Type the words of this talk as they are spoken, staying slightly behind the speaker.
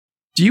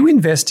Do you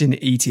invest in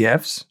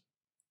ETFs?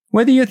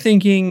 Whether you're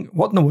thinking,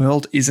 what in the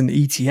world is an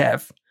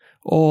ETF?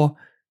 Or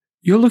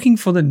you're looking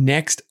for the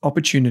next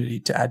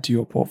opportunity to add to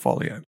your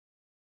portfolio,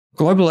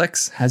 Global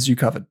X has you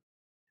covered.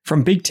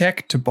 From big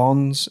tech to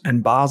bonds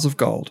and bars of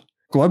gold,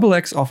 Global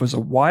X offers a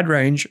wide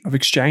range of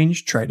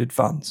exchange-traded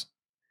funds.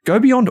 Go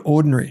beyond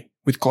ordinary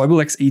with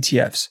Global X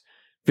ETFs.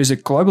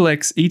 Visit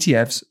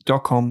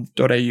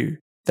globalxetfs.com.au.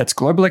 That's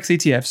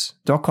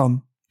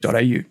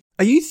globalxetfs.com.au.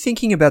 Are you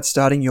thinking about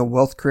starting your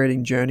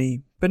wealth-creating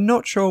journey, but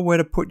not sure where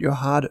to put your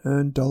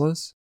hard-earned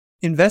dollars?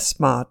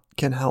 InvestSmart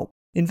can help.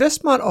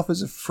 InvestSmart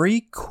offers a free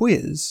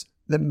quiz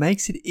that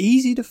makes it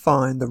easy to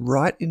find the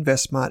right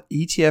InvestSmart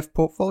ETF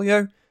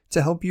portfolio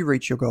to help you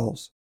reach your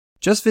goals.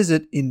 Just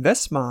visit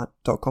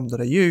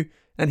investsmart.com.au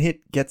and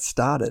hit Get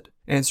Started.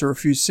 Answer a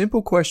few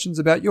simple questions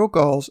about your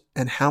goals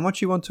and how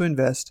much you want to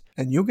invest,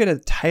 and you'll get a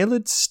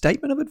tailored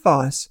statement of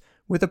advice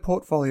with a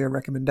portfolio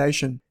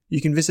recommendation. You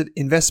can visit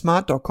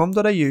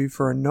investsmart.com.au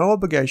for a no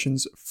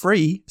obligations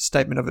free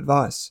statement of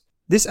advice.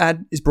 This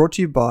ad is brought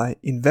to you by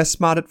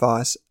InvestSmart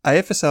Advice,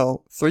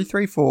 AFSL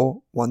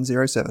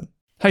 334107.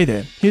 Hey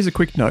there, here's a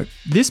quick note.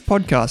 This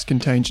podcast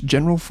contains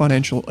general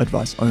financial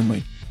advice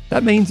only.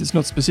 That means it's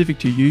not specific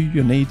to you,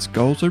 your needs,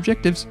 goals, or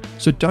objectives,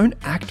 so don't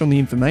act on the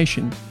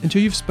information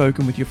until you've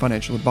spoken with your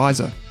financial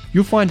advisor.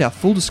 You'll find our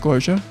full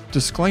disclosure,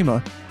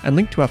 disclaimer, and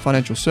link to our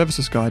financial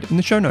services guide in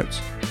the show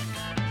notes.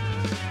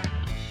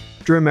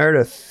 Drew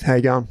Meredith, how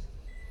you going?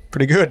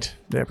 Pretty good.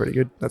 Yeah, pretty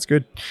good. That's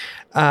good.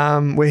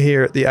 We're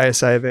here at the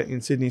ASA event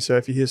in Sydney, so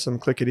if you hear some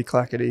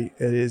clickety-clackety,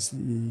 it is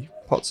the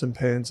pots and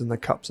pans and the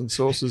cups and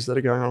saucers that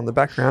are going on in the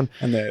background.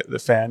 And the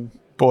fan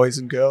boys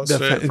and girls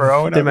for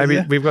Owen.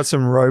 We've got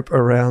some rope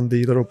around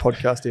the little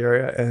podcast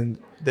area, and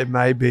there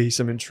may be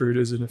some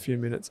intruders in a few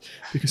minutes,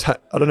 because I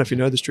don't know if you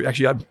know this, Drew.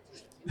 Actually, I'm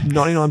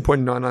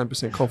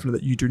 99.99% confident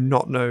that you do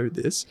not know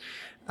this.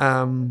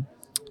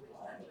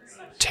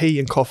 Tea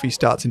and coffee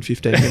starts in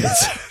 15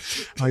 minutes.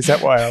 Oh, is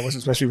that why I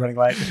wasn't supposed to be running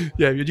late?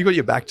 Yeah, you got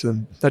your back to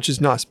them. That's just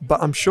nice.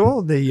 But I'm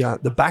sure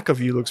the back of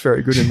you looks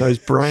very good in those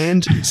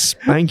brand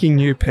spanking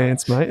new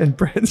pants, mate, and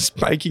brand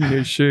spanking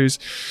new shoes.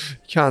 You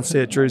can't see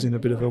it. Drew's in a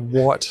bit of a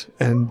white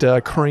and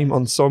cream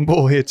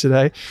ensemble here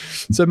today.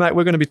 So, mate,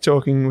 we're going to be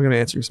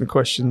answering some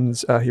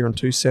questions here on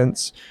 2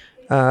 Cents.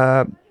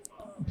 Caught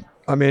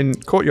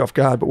you off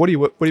guard, but what have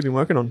you been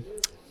working on?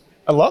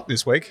 A lot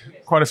this week.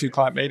 Quite a few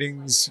client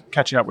meetings,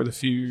 catching up with a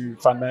few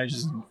fund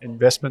managers and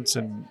investments,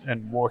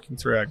 and walking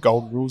through our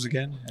golden rules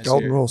again.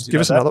 Golden rules.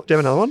 Give us another. Do you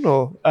have another one?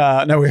 Or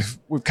no, we've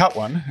cut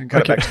one and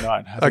cut it back to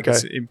 9. I think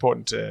it's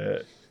important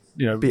to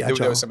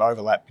there was some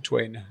overlap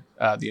between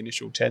the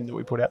initial 10 that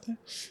we put out there,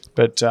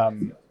 but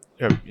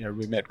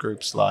we met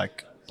groups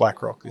like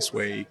BlackRock this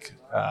week,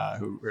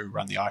 who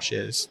run the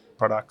iShares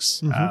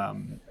products,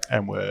 and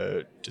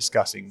we're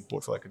discussing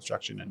portfolio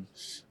construction and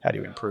how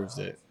to improve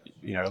a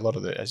lot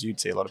of as you'd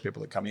see, a lot of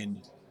people that come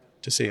in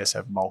to see us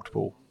have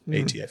multiple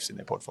ETFs in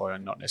their portfolio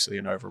and not necessarily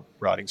an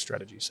overriding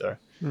strategy. So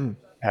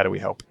how do we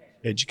help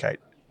educate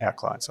our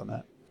clients on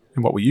that?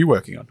 And what were you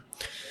working on?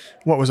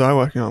 What was I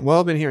working on? Well,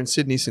 I've been here in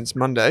Sydney since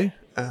Monday.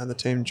 The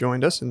team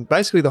joined us, and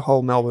basically the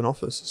whole Melbourne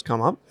office has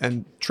come up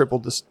and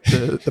tripled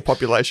the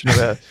population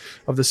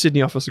of the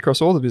Sydney office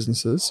across all the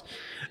businesses.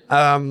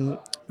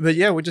 But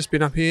yeah, we've just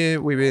been up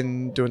here. We've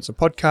been doing some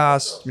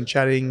podcasts, been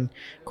chatting,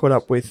 caught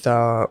up with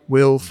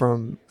Will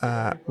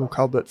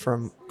Culbert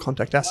from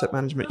Contact Asset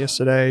Management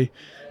yesterday,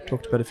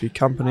 talked about a few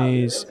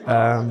companies,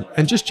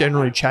 and just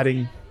generally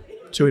chatting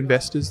to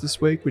investors this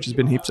week, which has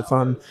been heaps of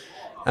fun.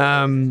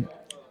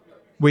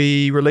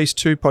 We released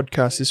 2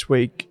 podcasts this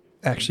week.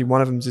 Actually,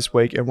 one of them's this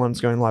week and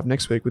one's going live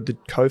next week with the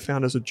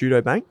co-founders of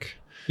Judo Bank.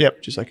 Yep.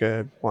 Which is like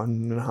a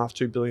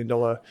 $1.5-2 billion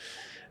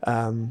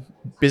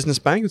business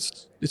bank.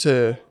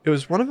 It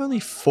was one of only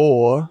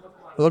 4. A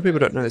lot of people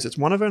don't know this. It's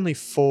one of only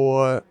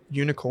 4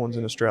 unicorns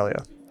in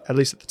Australia, at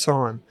least at the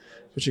time,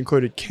 which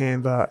included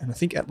Canva and I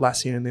think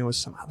Atlassian, and there was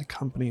some other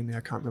company in there.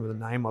 I can't remember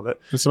the name of it.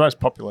 It's the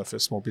most popular for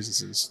small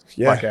businesses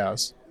like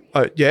ours.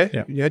 Oh, yeah?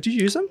 Yeah. Did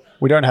you use them?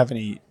 We don't have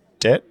any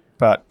debt,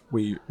 but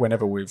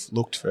whenever we've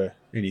looked for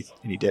any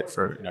debt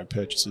for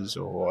purchases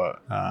or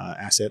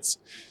assets,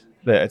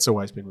 it's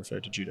always been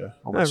referred to Judo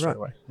almost straight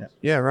away. Yeah.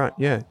 Yeah, right.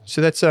 Yeah.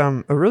 So that's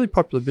a really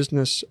popular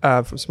business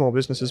for small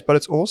businesses, but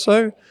it's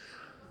also,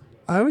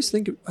 I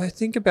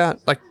think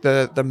about like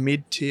the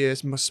mid-tier,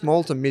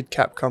 small to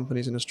mid-cap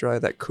companies in Australia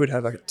that could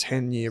have a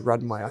 10-year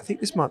runway. I think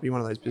this might be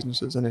one of those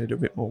businesses I need to do a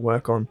bit more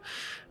work on.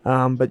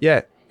 But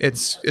yeah,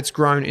 it's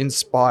grown in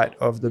spite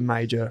of the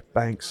major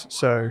banks.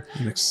 So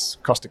it's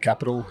cost of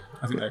capital.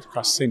 I think they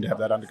seem to have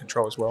that under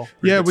control as well.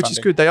 Yeah, which is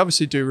good. They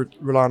obviously do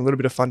rely on a little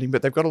bit of funding,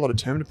 but they've got a lot of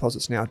term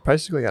deposits now,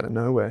 basically out of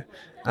nowhere.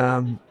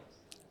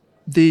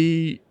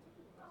 The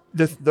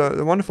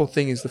wonderful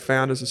thing is the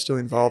founders are still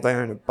involved. They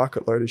own a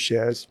bucket load of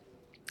shares.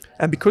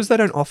 And because they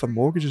don't offer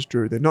mortgages,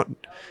 Drew, they're not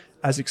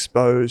as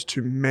exposed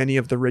to many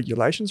of the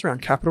regulations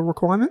around capital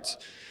requirements.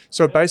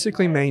 So it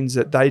basically means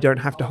that they don't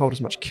have to hold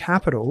as much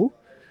capital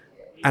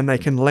and they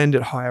can lend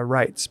at higher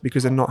rates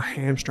because they're not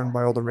hamstrung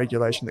by all the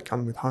regulation that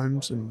comes with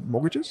homes and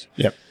mortgages.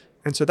 Yep.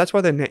 And so that's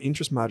why their net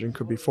interest margin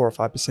could be 4 or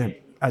 5%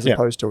 as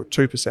opposed to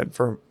 2%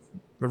 for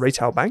a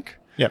retail bank.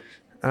 Yeah.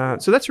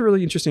 So that's a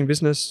really interesting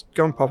business.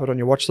 Go and pop it on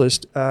your watch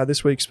list.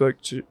 This week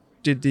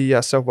did the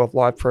Selfwealth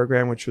Live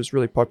program, which was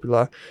really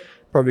popular,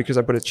 probably because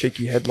I put a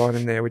cheeky headline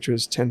in there, which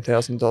was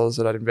 $10,000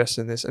 that I'd invest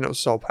in this, and it was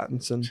Sol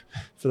Pattinson,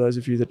 for those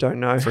of you that don't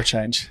know. For a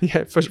change.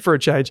 Yeah, for a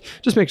change.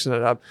 Just mixing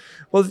it up.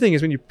 Well, the thing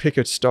is, when you pick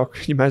a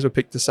stock, you may as well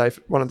pick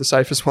one of the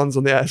safest ones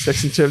on the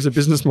ASX in terms of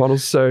business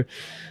models. So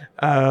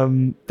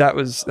that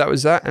was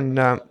that, and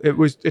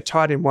it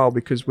tied in well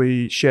because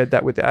we shared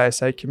that with the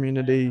ASA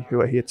community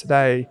who are here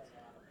today,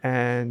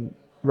 and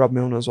Rob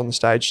Milner was on the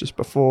stage just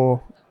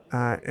before,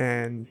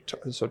 and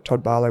so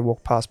Todd Barlow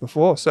walked past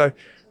before. So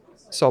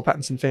Sol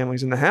Pattinson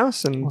family's in the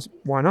house, and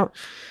why not?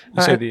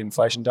 You see the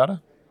inflation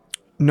data?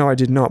 No, I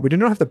did not. We do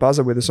not have the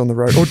buzzer with us on the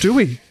road. Or do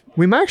we?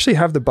 We may actually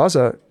have the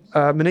buzzer.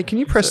 Monique, can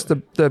you press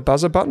the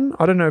buzzer button?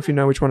 I don't know if you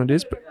know which one it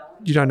is, but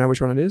you don't know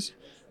which one it is?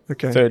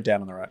 Okay. Third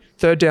down on the right.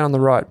 Third down on the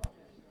right.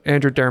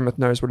 Andrew Dermott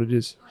knows what it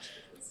is.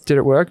 Did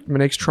it work?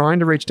 Monique's trying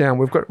to reach down.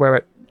 We're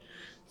at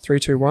 3,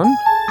 2, 1.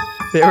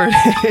 There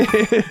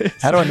it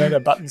is. How do I know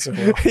that button so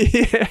well?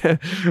 Yeah.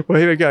 Well,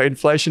 here we go.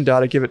 Inflation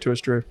data. Give it to us,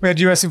 Drew. We had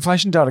US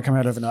inflation data come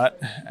out overnight.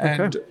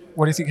 And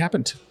what do you think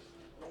happened?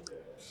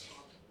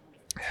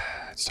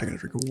 It's taking a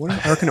drink of water.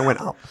 I reckon it went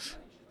up.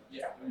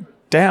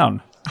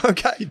 Down.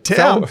 Okay,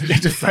 down.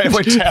 It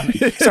went down.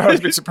 So I was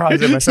a bit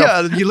surprised at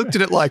myself. Yeah, you looked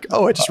at it like,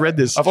 I just read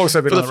this. I've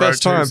also been for on the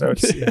first time. Too,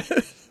 so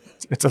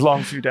it's a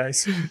long few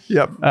days.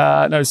 Yep.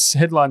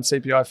 Headline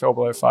CPI fell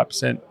below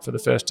 5% for the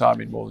first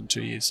time in more than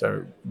 2 years.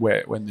 So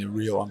when the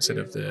real onset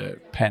of the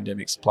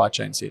pandemic supply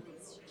chains hit.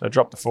 So it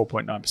dropped to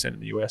 4.9% in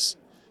the US,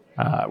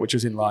 which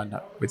was in line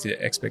with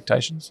the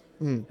expectations.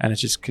 And it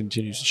just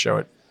continues to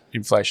show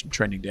inflation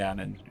trending down.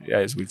 And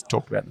as we've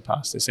talked about in the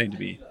past, there seem to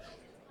be,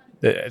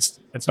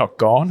 it's not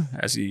gone,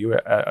 as the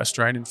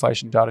Australian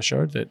inflation data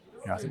showed, that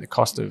I think the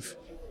cost of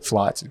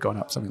flights had gone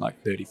up something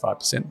like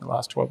 35% in the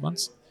last 12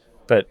 months.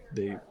 But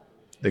the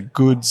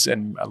goods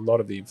and a lot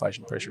of the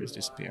inflation pressure is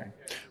disappearing.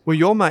 Well,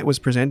 your mate was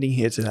presenting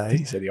here today.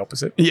 He said the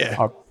opposite. Yeah.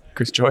 Oh,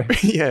 Chris Joy.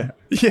 Yeah.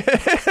 He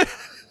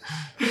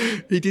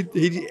did.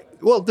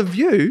 Well, The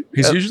View.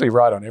 He's usually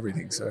right on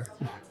everything, so.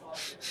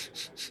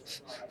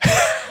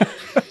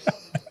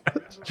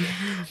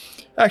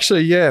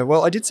 Actually, yeah.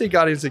 Well, I did see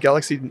Guardians of the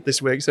Galaxy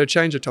this week, so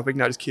change the topic.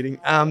 No, just kidding.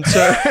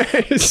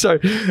 So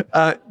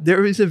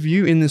there is a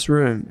view in this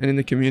room and in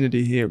the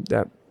community here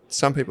that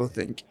some people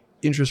think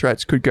interest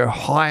rates could go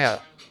higher,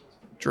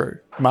 Drew.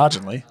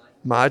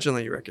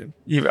 Marginally, you reckon?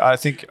 Yeah, I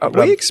think. Are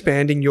we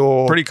expanding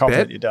your pretty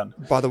confident bet, you're done.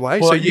 By the way,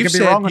 well, so you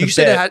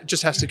said it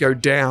just has to go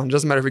down.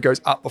 Doesn't matter if it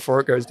goes up before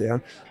it goes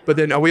down. But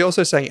then, are we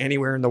also saying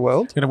anywhere in the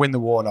world? Going to win the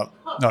war,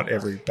 not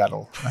every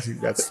battle. I think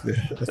that's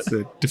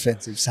the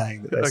defensive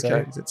saying that they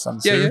say. Is it Sun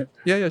Tzu?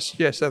 Yeah.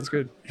 Sounds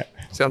good. Yeah.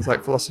 Sounds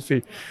like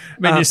philosophy.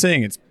 I mean, you're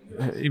seeing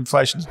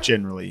inflation's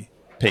generally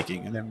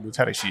peaking, and then we've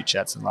had a few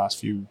chats in the last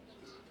few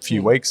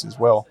weeks as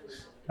well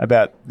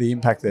about the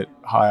impact that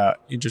higher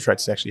interest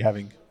rates is actually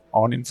having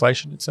on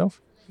inflation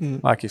itself.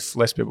 Like if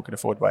less people can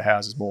afford to buy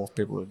houses, more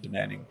people are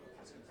demanding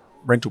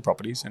rental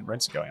properties and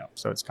rents are going up.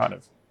 So it's kind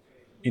of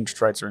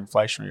interest rates are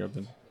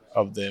inflationary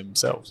of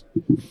themselves.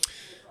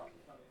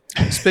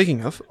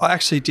 Speaking of, I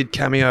actually did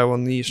cameo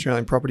on the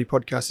Australian Property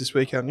Podcast this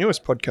week, our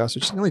newest podcast,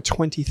 which is nearly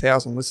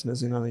 20,000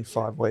 listeners in only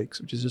 5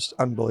 weeks, which is just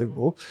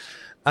unbelievable.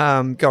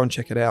 Go and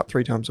check it out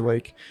 3 times a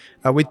week.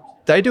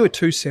 They do a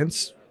 2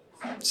 cents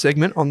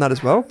segment on that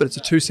as well, but it's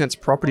a 2 cents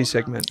property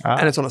segment,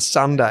 and it's on a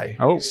Sunday.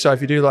 Oh, so if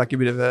you do like a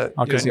bit of a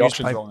because the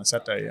auctions are on a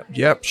Saturday.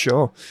 Yep,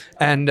 sure.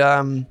 And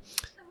I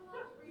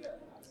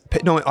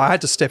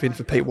had to step in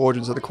for Pete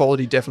Wardren, so the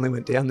quality definitely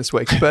went down this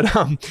week. But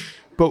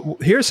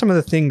here are some of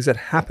the things that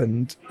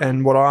happened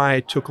and what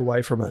I took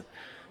away from it.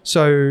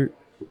 So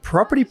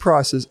property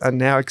prices are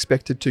now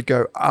expected to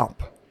go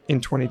up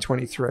in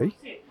 2023.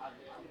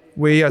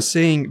 We are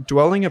seeing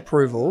dwelling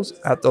approvals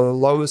at the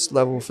lowest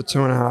level for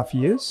 2.5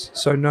 years.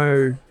 So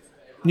no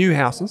new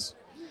houses.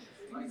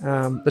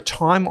 The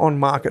time on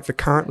market for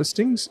current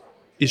listings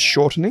is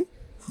shortening.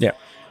 Yeah.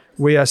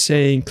 We are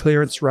seeing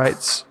clearance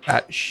rates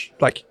at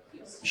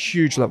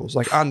huge levels,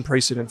 like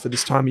unprecedented for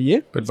this time of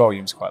year. But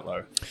volume's quite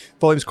low.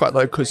 Volume's quite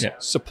low because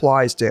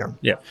supply is down.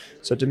 Yeah.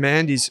 So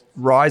demand is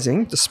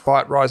rising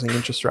despite rising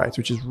interest rates,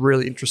 which is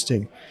really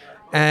interesting.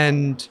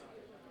 And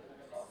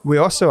we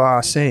also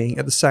are seeing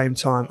at the same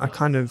time a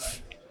kind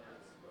of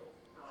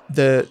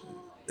there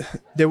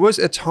was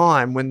a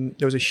time when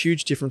there was a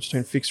huge difference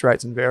between fixed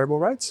rates and variable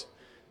rates.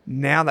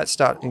 Now that's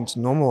starting to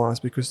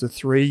normalise because the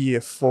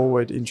 3-year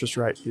forward interest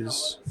rate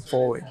is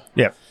falling.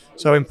 Yeah.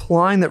 So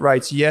implying that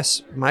rates,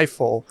 yes, may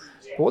fall.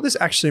 But what this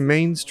actually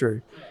means,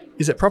 Drew,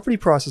 is that property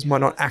prices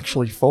might not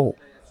actually fall.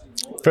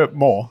 But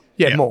more.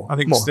 Yeah, more. I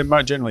think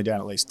they're generally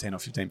down at least 10 or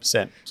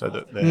 15%. So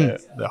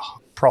the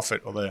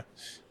profit or the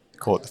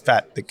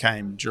fat that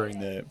came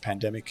during the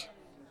pandemic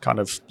kind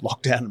of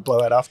lockdown and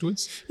blowout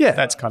afterwards. Yeah.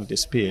 That's kind of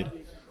disappeared.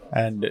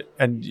 And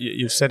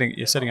you're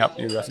setting up, I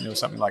think there was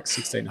something like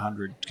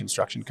 1,600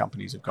 construction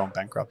companies have gone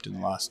bankrupt in the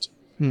last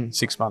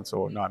 6 months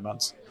or 9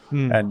 months.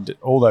 And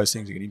all those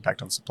things are going to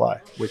impact on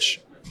supply,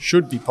 which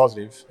should be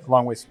positive,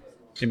 along with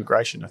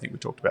immigration, I think we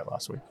talked about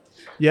last week.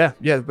 Yeah,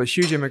 but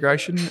huge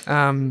immigration.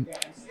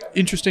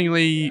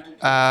 Interestingly,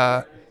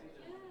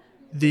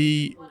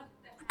 the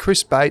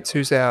Chris Bates,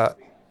 who's on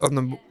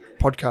the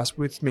podcast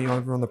with me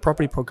over on the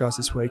property podcast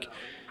this week,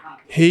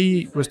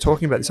 he was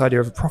talking about this idea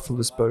of a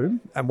profitless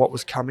boom and what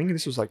was coming.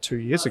 This was like 2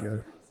 years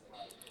ago.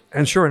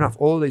 And sure enough,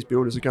 all of these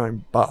builders are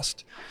going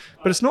bust.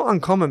 But it's not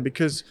uncommon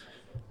because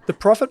the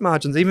profit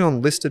margins, even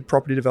on listed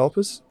property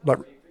developers, like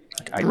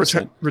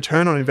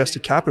return on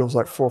invested capital is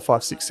like 4,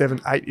 5, 6,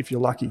 7, 8 if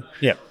you're lucky.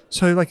 Yeah.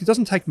 So like it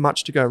doesn't take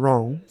much to go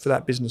wrong for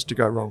that business to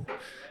go wrong.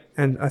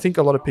 And I think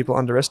a lot of people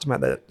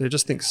underestimate that. They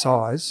just think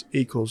size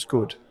equals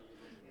good,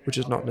 which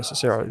is not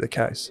necessarily the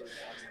case.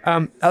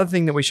 Other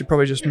thing that we should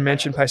probably just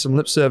mention, pay some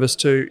lip service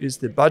to, is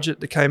the budget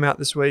that came out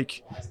this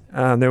week.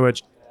 There were a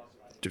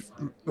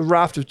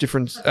raft of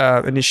different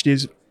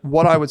initiatives.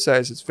 What I would say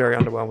is it's very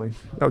underwhelming.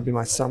 That would be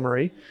my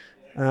summary.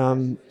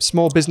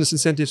 Small business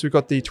incentives, we've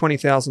got the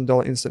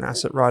 $20,000 instant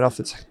asset write-off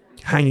that's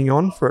hanging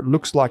on for it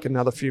looks like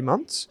another few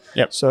months.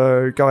 Yep.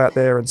 So go out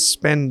there and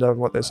spend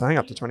what they're saying,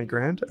 up to 20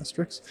 grand,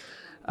 asterisks.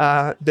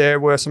 There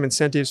were some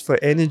incentives for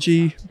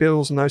energy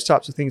bills and those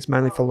types of things,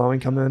 mainly for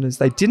low-income earners.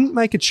 They didn't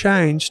make a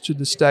change to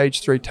the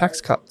stage 3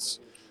 tax cuts,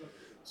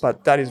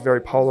 but that is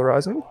very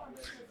polarising.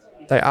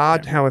 They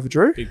are, however,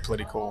 Drew. Big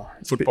political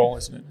football,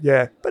 isn't it?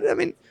 Yeah, but I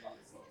mean,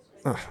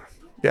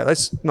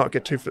 let's not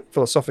get too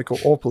philosophical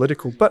or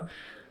political. But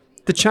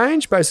the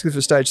change basically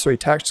for stage 3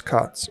 tax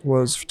cuts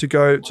was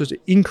to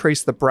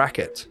increase the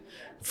bracket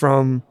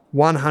from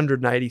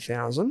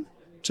 180,000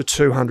 to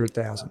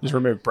 200,000. Just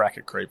remove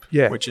bracket creep,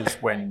 Yeah. which is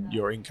when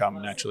your income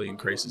naturally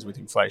increases with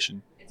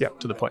inflation. Yep.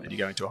 To the point that you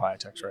go into a higher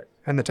tax rate.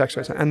 And the tax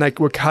rates, and they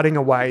were cutting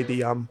away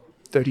the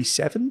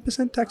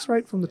 37% tax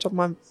rate from the top of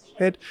my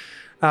head.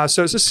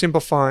 So it's just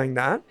simplifying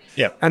that.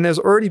 Yeah. And there's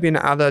already been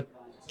other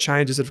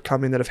changes that have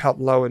come in that have helped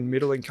low and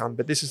middle income,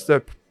 but this is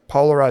the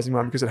polarizing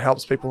one because it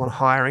helps people on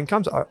higher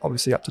incomes,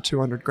 obviously up to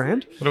 200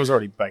 grand. But it was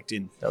already baked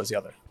in. That was the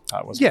other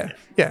part, wasn't it?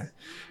 Yeah.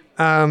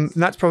 And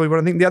that's probably what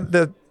I think.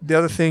 The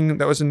other thing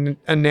that was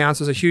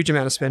announced was a huge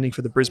amount of spending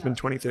for the Brisbane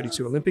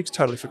 2032 Olympics.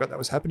 Totally forgot that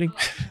was happening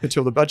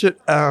until the budget.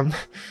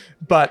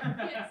 But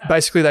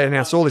basically they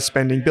announced all this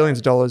spending, billions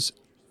of dollars,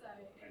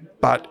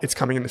 but it's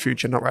coming in the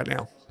future, not right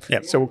now. Yeah.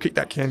 So we'll kick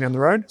that can down the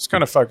road. It's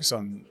kind of focus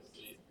on,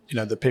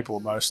 the people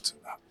most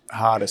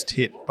hardest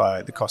hit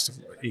by the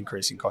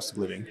increasing cost of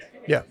living.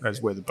 Yeah.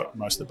 That's where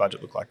most of the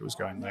budget looked like it was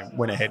going. They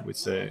went ahead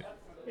with the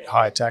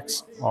higher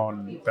tax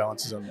on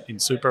balances in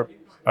super,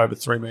 over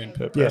 $3 million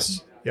per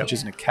person, Yep. which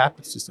isn't a cap.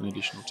 It's just an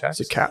additional tax.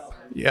 It's a cap.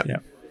 Yeah.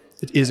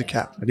 It is a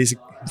cap. It's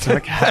not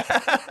a cap.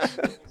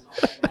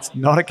 It's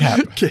not a cap.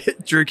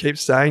 Drew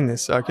keeps saying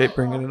this, so I keep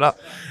bringing it up.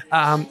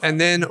 And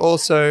then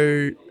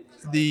also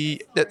there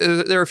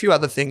are a few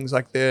other things,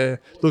 like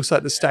looks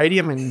like the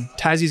stadium in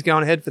Tassie's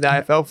going ahead for the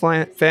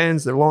AFL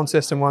fans. The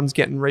Launceston one's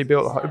getting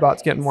rebuilt.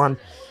 Hobart's getting one.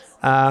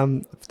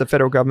 The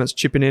federal government's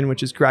chipping in,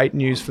 which is great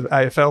news for the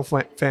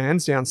AFL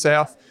fans down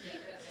south.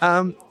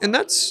 And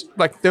that's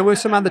like, there were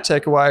some other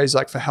takeaways,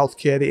 like for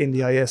healthcare, the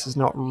NDIS is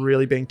not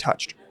really being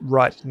touched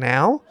right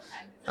now.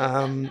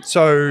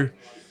 So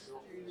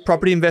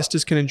property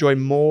investors can enjoy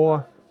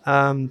more.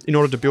 In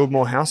order to build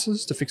more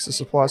houses to fix the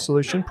supply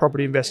solution,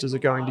 property investors are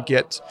going to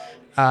get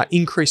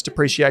increased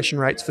depreciation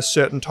rates for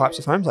certain types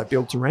of homes, like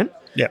build to rent.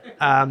 Yeah.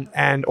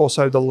 And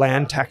also the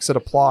land tax that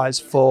applies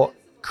for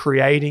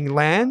creating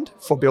land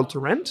for build to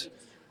rent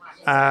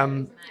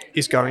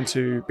is going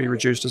to be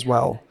reduced as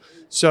well.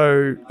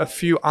 So a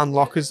few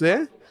unlockers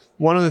there.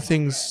 One of the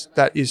things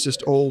that is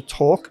just all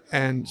talk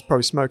and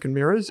probably smoke and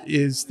mirrors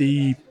is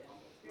the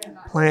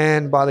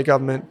plan by the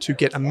government to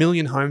get 1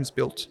 million homes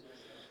built,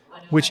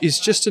 which is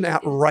just an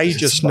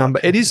outrageous number.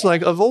 It is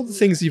like, of all the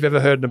things you've ever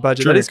heard in a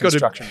budget, during a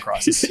construction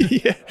crisis.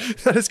 Yeah,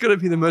 that has got to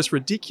be the most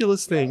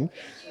ridiculous thing.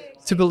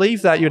 To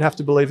believe that, you'd have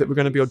to believe that we're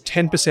going to build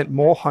 10%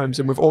 more homes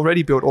than we've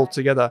already built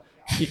altogether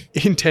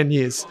in 10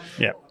 years.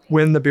 Yeah.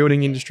 When the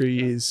building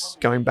industry is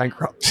going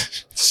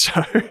bankrupt.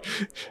 So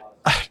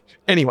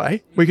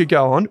anyway, we could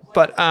go on,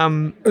 but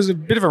it was a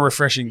bit of a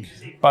refreshing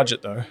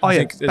budget, though. I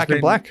think back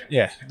in black.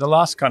 Yeah, the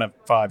last kind of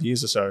 5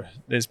 years or so,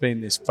 there's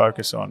been this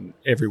focus on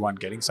everyone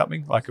getting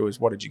something. Like it was,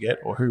 what did you get,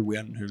 or who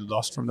won, who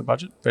lost from the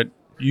budget. But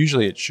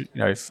usually, it should,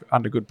 if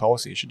under good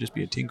policy, it should just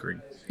be a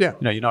tinkering. Yeah,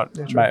 you're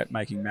not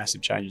making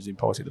massive changes in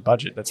policy of the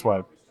budget. That's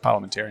why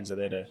parliamentarians are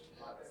there to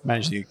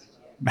manage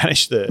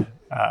the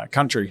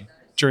country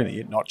during the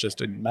year, not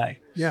just in May.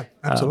 Yeah,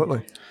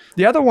 absolutely.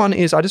 The other one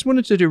is, I just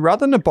wanted to do,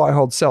 rather than a buy,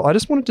 hold, sell, I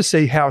just wanted to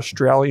see how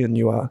Australian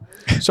you are.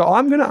 So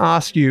I'm going to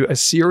ask you a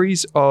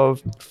series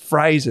of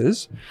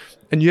phrases,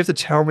 and you have to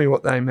tell me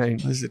what they mean.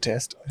 This is a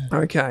test.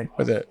 Okay.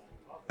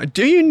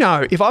 Do you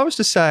know, if I was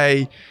to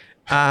say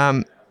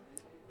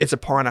it's a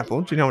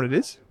pineapple, do you know what it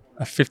is?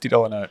 A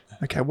 $50 note.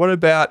 Okay, what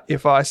about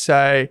if I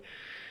say,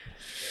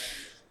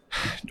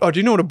 do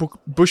you know what a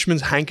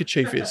bushman's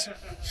handkerchief is?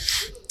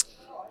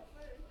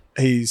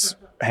 His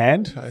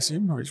hand, I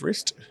assume, or his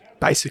wrist.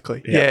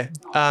 Basically, yeah.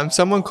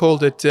 Someone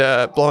called it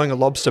blowing a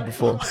lobster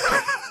before.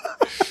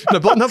 No,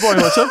 not blowing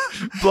a lobster.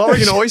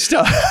 Blowing an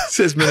oyster,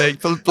 says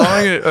Monique.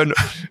 Blowing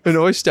an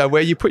oyster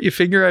where you put your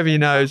finger over your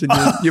nose and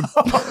you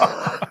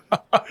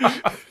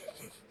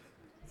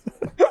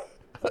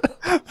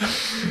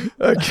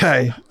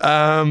Okay.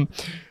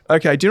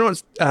 Okay. Do you know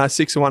what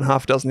 6 and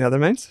 1/2 dozen the other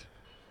means?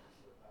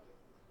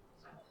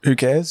 Who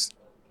cares?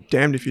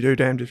 Damned if you do,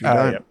 damned if you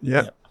don't.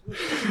 Yep.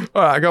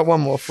 All right, I got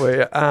one more for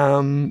you.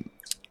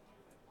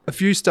 A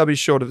few stubbies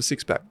short of a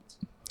six-pack.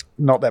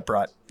 Not that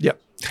bright.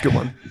 Yep, good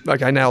one.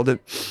 Okay, nailed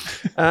it.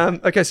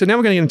 Okay, so now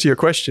we're going to get into your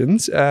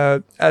questions.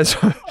 I was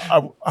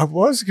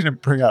going to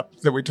bring up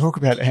that we talk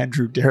about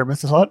Andrew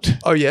Dermott a lot.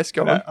 Oh, yes,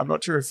 go on. I'm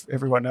not sure if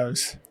everyone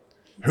knows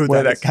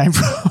where that came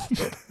from.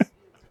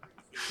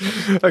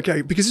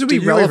 Okay, because this will be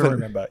relevant. You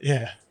remember?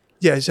 Yeah.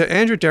 Yeah, so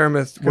Andrew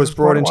Dermott was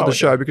brought into the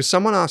show because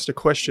someone asked a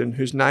question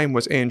whose name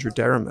was Andrew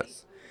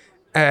Dermott.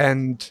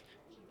 And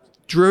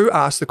Drew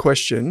asked the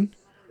question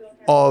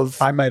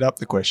of... I made up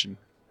the question.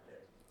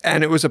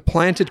 And it was a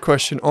planted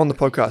question on the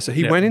podcast. So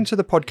he went into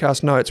the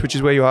podcast notes, which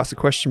is where you ask the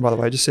question, by the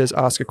way. It just says,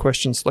 ask a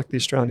question, select the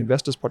Australian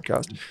Investors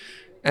podcast.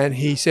 And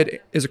he said,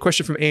 there's a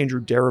question from Andrew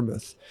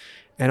Dermott.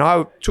 And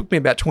it took me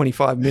about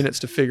 25 minutes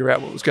to figure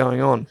out what was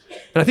going on.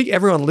 And I think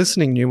everyone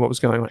listening knew what was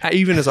going on.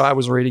 Even as I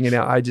was reading it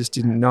out, I just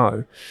didn't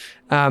know.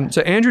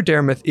 So Andrew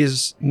Dermott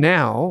is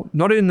now,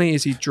 not only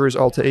is he Drew's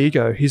alter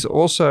ego, he's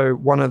also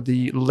one of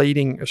the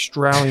leading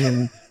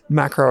Australian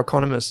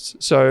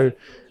macroeconomists. So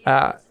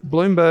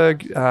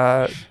Bloomberg,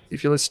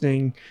 if you're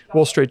listening,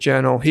 Wall Street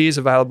Journal, he is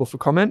available for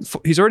comment.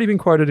 He's already been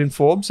quoted in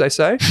Forbes, they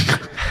say,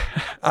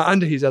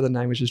 under his other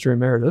name, which is Drew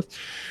Meredith.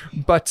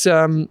 But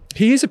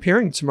he is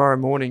appearing tomorrow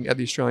morning at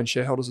the Australian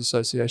Shareholders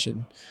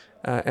Association,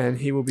 and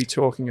he will be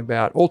talking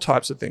about all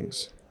types of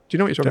things. Do you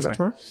know what you're talking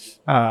about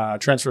tomorrow?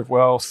 Transfer of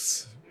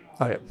wealth,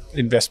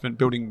 investment,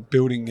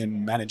 building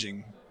and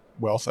managing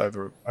wealth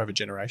over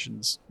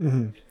generations.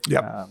 Mm-hmm.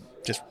 Yeah.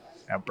 Just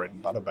our bread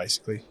and butter,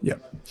 basically. Yeah.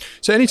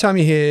 So anytime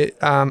you hear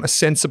a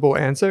sensible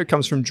answer, it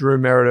comes from Drew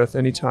Meredith.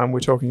 Anytime we're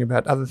talking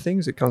about other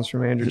things, it comes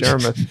from Andrew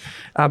Dermott.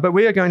 But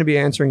we are going to be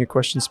answering your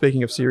questions,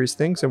 speaking of serious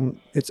things. And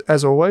it's,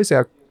 as always,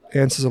 our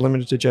answers are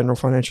limited to general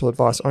financial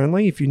advice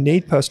only. If you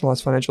need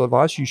personalised financial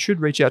advice, you should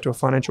reach out to a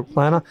financial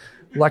planner,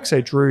 like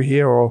say Drew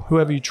here or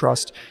whoever you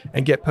trust,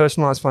 and get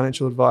personalised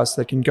financial advice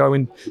that can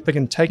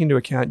take into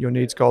account your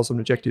needs, goals and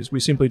objectives. We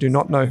simply do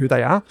not know who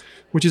they are,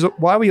 which is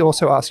why we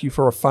also ask you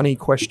for a funny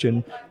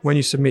question when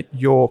you submit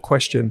your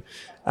question,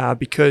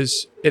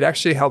 because it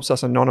actually helps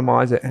us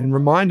anonymise it and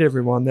remind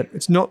everyone that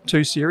it's not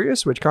too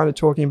serious. We're kind of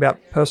talking about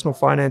personal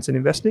finance and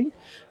investing,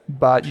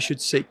 but you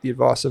should seek the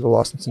advice of a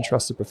licensed and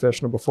trusted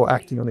professional before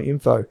acting on the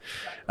info.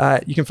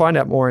 You can find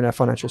out more in our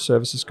financial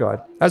services guide.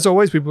 As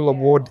always, we will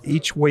award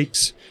each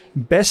week's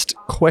best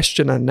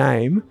questioner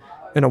name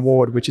an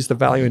award, which is the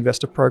Value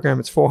Investor Program.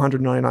 It's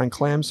 499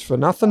 clams for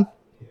nothing.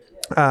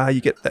 You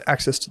get the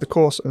access to the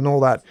course and all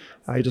that.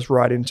 You just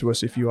write into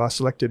us if you are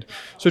selected.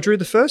 So, Drew,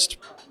 the first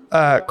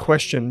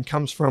question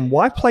comes from,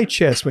 why play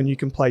chess when you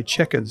can play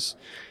checkers?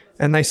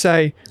 And they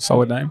say...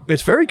 Solid name.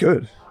 It's very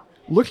good.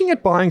 Looking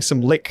at buying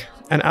some LIC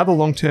and other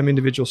long-term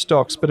individual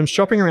stocks, but I'm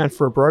shopping around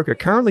for a broker.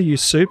 Currently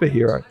use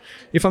Superhero.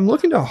 If I'm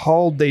looking to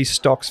hold these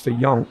stocks for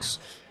yonks,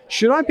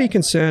 should I be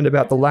concerned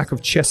about the lack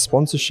of chess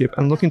sponsorship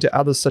and look into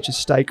others such as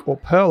Stake or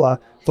Perla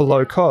for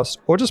low cost,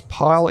 or just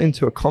pile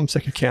into a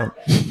CommSec account?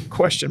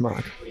 Question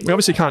mark. We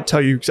obviously can't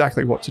tell you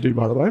exactly what to do,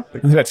 by the way.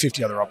 There's about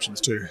 50 other options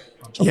too.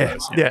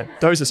 Yeah,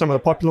 those are some of the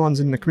popular ones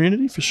in the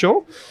community for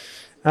sure.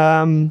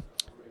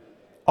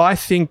 I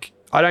think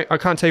I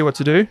can't tell you what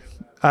to do.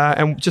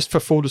 And just for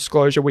full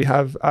disclosure, we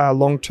have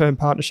long-term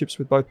partnerships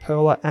with both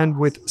Perla and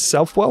with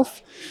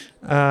Selfwealth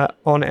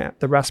on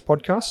the RAS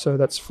podcast. So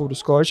that's full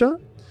disclosure.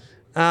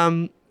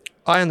 I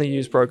only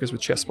use brokers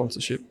with chess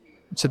sponsorship.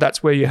 So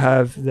that's where you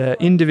have the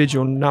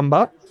individual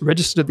number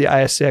registered at the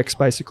ASX,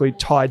 basically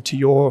tied to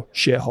your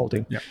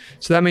shareholding. Yep.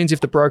 So that means if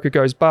the broker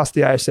goes bust,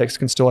 the ASX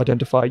can still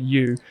identify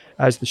you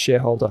as the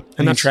shareholder.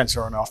 And you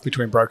transfer on off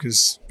between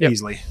brokers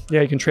easily.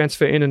 Yeah, you can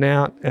transfer in and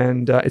out,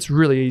 and it's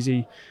really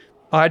easy.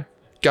 I'd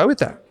go with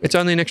that. It's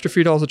only an extra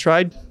few dollars a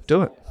trade.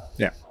 Do it.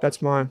 Yeah.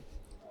 That's my...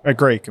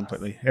 Agree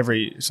completely.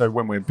 So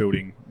when we're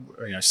building,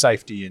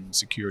 safety and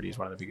security is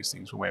one of the biggest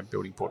things when we're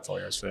building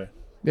portfolios for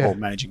or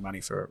managing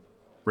money for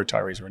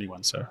retirees or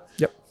anyone. So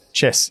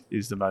chess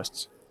is the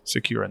most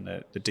secure and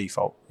the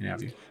default in our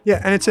view.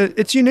 Yeah, and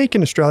it's unique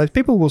in Australia.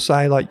 People will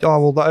say like, oh,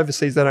 well, the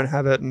overseas, they don't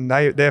have it and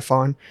they're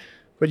fine.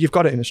 But you've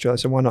got it in Australia,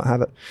 so why not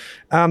have it?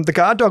 The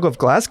guard dog of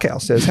Glasgow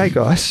says, hey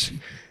guys,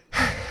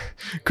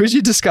 could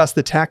you discuss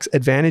the tax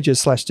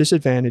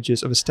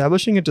advantages/disadvantages of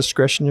establishing a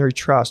discretionary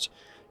trust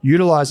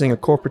utilizing a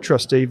corporate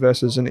trustee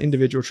versus an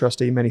individual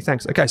trustee? Many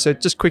thanks. Okay, so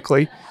just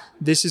quickly,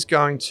 this is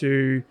going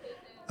to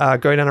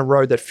go down a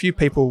road that few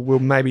people will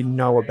maybe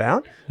know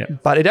about,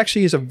 but it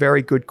actually is a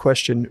very good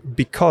question,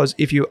 because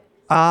if you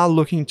are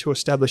looking to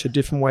establish a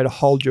different way to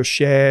hold your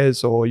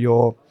shares or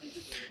your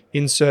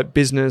insert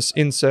business,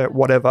 insert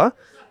whatever,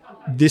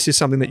 this is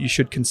something that you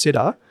should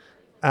consider.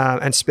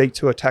 and speak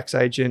to a tax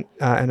agent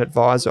and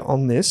advisor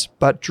on this.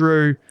 But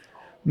Drew,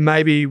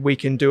 maybe we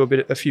can do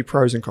a few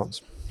pros and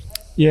cons.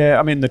 Yeah,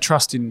 I mean, the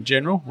trust in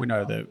general, we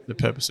know the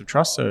purpose of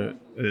trust. So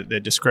they're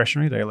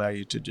discretionary. They allow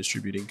you to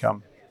distribute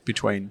income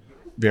between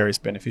various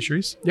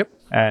beneficiaries. Yep.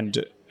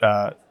 And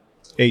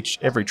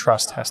every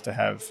trust has to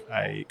have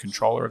a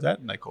controller of that,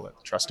 and they call that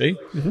the trustee.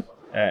 Mm-hmm.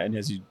 And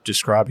as you're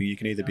describing, you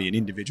can either be an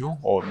individual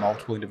or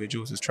multiple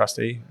individuals as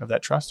trustee of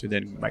that trust who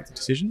then make the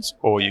decisions,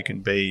 or it can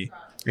be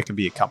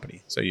a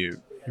company. So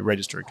you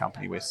register a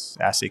company with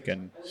ASIC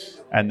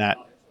and that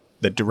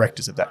the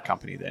directors of that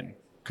company then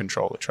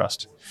control the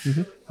trust.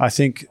 Mm-hmm. I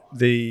think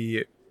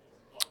the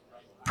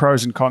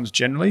pros and cons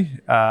generally,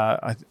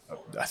 I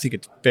think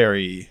it's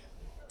very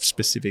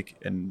specific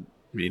and,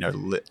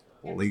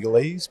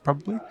 legalese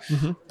probably,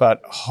 mm-hmm.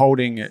 but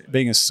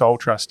being a sole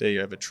trustee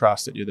of a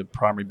trust that you're the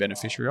primary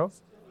beneficiary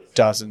of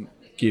doesn't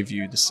give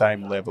you the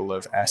same level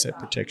of asset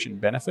protection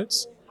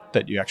benefits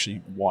that you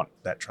actually want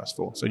that trust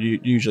for. So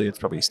usually it's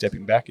probably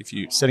stepping back. If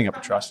you're setting up a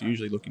trust, you're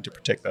usually looking to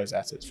protect those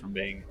assets from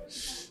being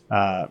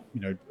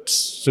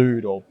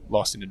sued or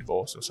lost in a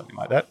divorce or something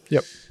like that.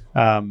 Yep.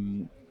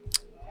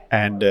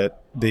 And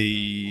at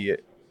the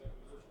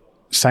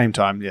same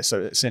time,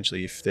 so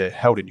essentially if they're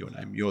held in your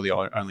name, you're the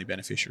only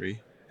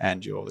beneficiary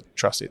and you're the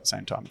trustee at the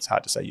same time. It's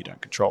hard to say you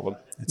don't control them.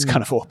 It's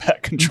kind of all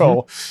about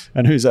control mm-hmm.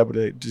 and who's able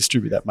to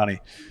distribute that money.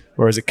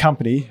 Whereas a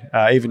company,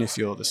 even if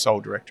you're the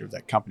sole director of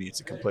that company, it's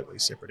a completely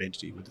separate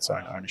entity with its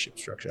own ownership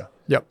structure.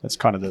 Yep. That's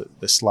kind of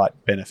the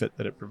slight benefit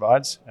that it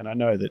provides. And I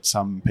know that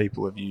some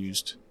people have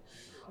used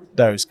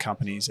those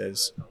companies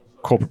as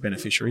corporate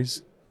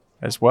beneficiaries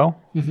as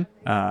well.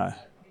 Mm-hmm.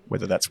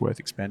 Whether that's worth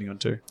expanding on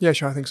too. Yeah,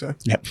 sure, I think so.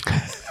 Yep.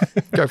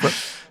 Go for it.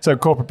 So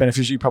corporate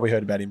beneficiary, you probably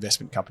heard about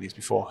investment companies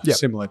before. Yep.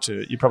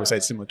 You probably say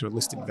it's similar to a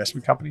listed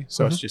investment company.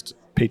 So mm-hmm. it's just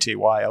PTY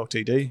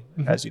Ltd,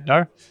 mm-hmm. as you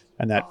know,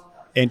 and that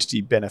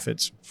entity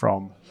benefits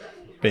from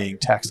being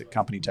taxed at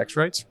company tax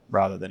rates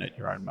rather than at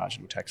your own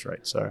marginal tax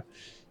rate. So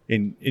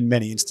in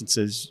many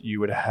instances, you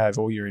would have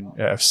all your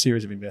a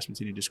series of investments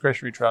in your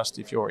discretionary trust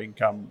if your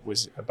income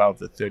was above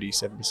the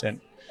 37%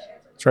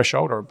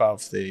 threshold, or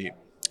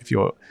if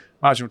your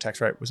marginal tax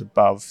rate was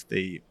above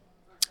 30%,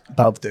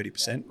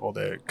 or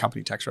the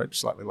company tax rate was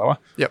slightly lower.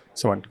 Yep.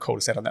 Someone called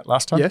us out on that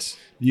last time. Yes.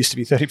 It used to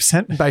be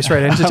 30%. Base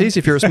rate entities,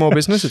 if you're a small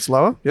business, it's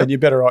lower. Yep. And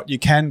you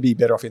can be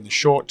better off in the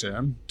short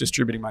term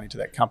distributing money to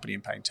that company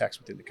and paying tax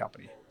within the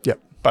company. Yep.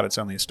 But it's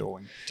only a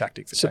stalling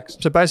tactic for tax.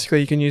 So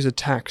basically you can use a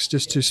tax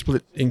just to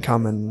split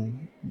income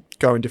and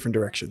go in different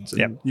directions. And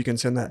yep. you can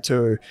send that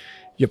to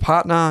your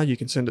partner, you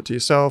can send it to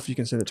yourself, you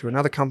can send it to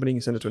another company, you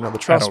can send it to another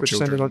trust,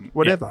 send it on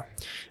whatever.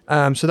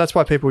 Yep. So that's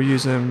why people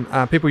use them.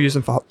 People use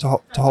them to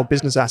hold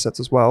business assets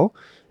as well,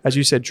 as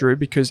you said, Drew,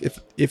 because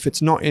if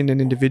it's not in an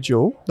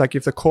individual, like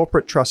if the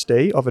corporate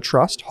trustee of a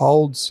trust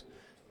holds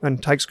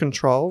and takes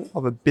control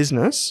of a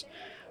business,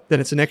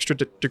 then it's an extra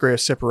degree of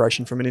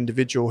separation from an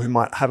individual who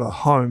might have a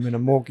home and a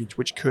mortgage,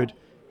 which could,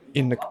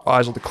 in the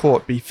eyes of the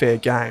court, be fair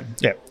game.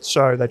 Yeah.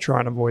 So they try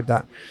and avoid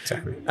that.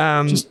 Exactly.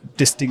 Just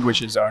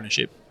distinguishes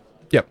ownership.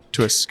 Yep.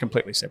 To a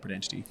completely separate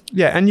entity.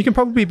 Yeah, and you can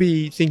probably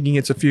be thinking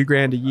it's a few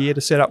grand a year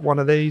to set up one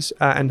of these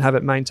and have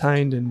it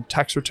maintained and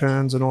tax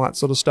returns and all that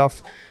sort of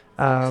stuff.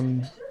 I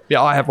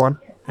have one,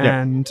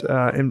 and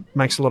it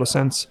makes a lot of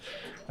sense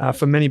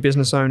for many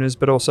business owners,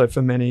 but also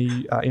for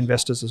many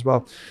investors as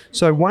well.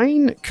 So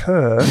Wayne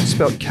Kerr,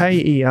 spelled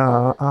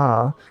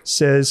Kerr,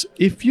 says,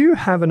 if you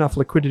have enough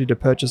liquidity to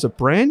purchase a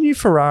brand new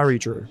Ferrari,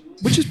 Drew,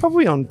 which is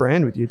probably on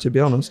brand with you, to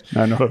be honest.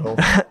 No, not at all.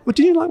 Well,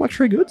 do you like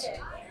luxury goods?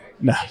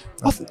 No.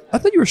 I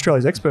thought you were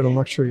Australia's expert on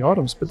luxury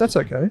items, but that's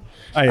okay.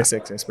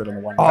 ASX expert on the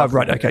one. Oh,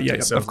 right. Okay. Yeah,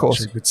 of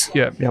course.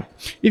 Yeah.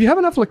 If you have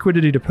enough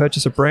liquidity to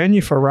purchase a brand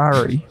new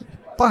Ferrari,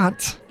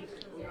 but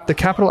the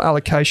capital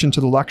allocation to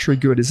the luxury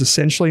good is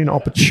essentially an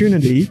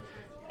opportunity,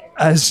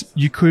 as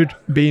you could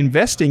be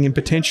investing in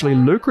potentially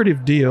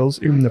lucrative deals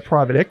in the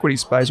private equity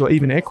space or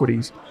even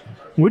equities,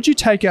 would you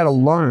take out a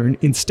loan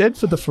instead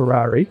for the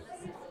Ferrari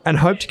and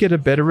hope to get a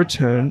better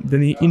return than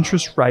the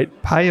interest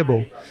rate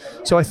payable?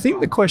 So I think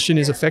the question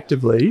is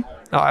effectively,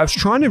 I was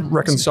trying to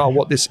reconcile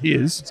what this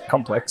is. It's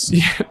complex.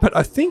 Yeah, but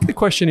I think the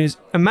question is,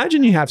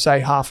 imagine you have,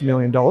 say,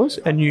 $500,000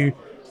 and you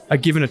are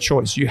given a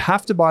choice. You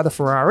have to buy the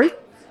Ferrari,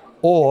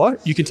 or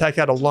you can take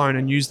out a loan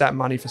and use that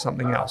money for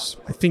something else.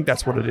 I think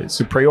that's what it is.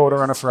 To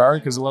pre-order on a Ferrari,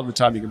 because a lot of the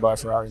time you can buy a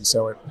Ferrari and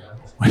sell it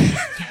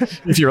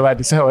if you're allowed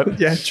to sell it.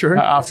 Yeah, true.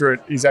 After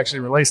it is actually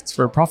released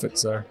for a profit.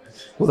 So,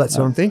 well, that's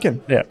what I'm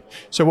thinking. Yeah.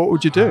 So what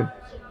would you do?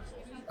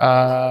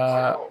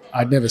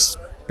 I'd never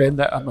spend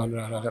that.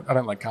 I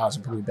don't like cars.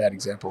 I'm probably a bad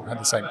example. I had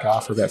the same car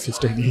for about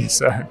 15 years.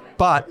 So,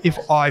 but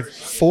if I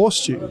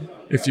forced you,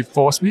 if you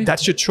force me,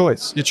 that's your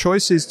choice. Your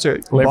choice is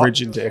to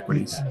leverage into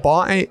equities.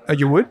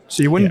 You would?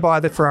 So you wouldn't buy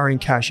the Ferrari in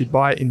cash. You'd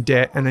buy it in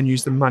debt and then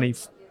use the money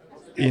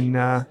in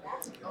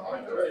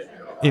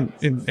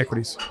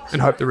equities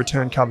and hope the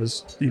return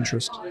covers the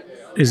interest.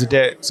 Is the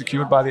debt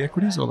secured by the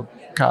equities or the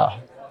car?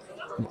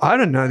 I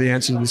don't know the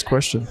answer to this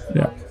question.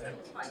 Yeah.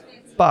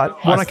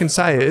 But what I can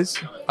say is,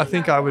 I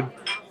think I would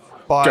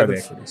buy the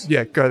equities.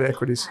 Yeah, go the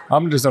equities.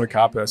 I'm just not a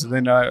car person.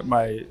 Then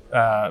my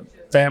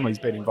family's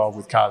been involved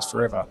with cars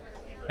forever,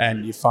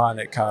 and you find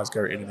that cars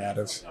go in and out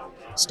of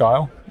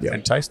style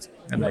and taste,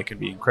 and they can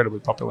be incredibly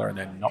popular and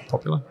then not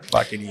popular,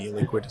 like any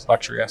liquid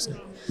luxury asset.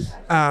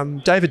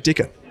 David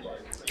Dicker,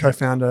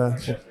 co-founder,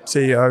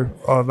 CEO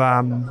of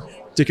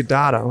Dicker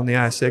Data on the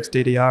ASX.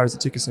 DDR is the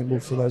ticker symbol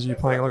for those of you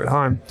playing along at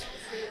home.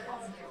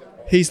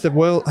 He's the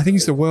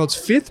world's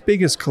fifth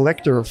biggest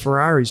collector of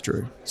Ferraris,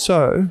 Drew.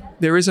 So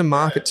there is a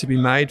market to be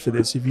made for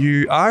this. If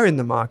you are in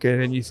the market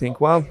and you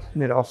think, well, I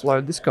need to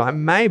offload this guy,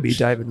 maybe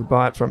David would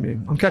buy it from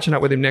you. I'm catching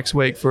up with him next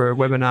week for a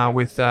webinar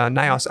with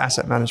Naos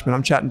Asset Management.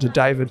 I'm chatting to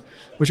David,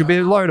 which will be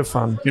a load of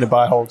fun. You're going to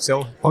buy, hold,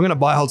 sell? I'm going to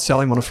buy, hold,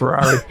 sell him on a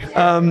Ferrari.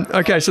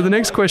 Okay, so the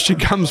next question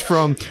comes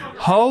from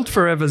Hold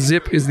Forever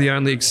Zip is the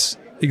only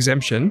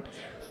exemption.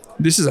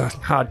 This is a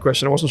hard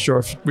question. I wasn't sure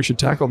if we should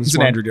tackle this. This is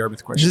an Andrew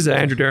Dermott question. This is an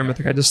Andrew Dermott.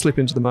 Okay, just slip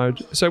into the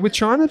mode. So with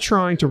China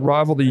trying to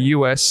rival the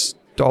US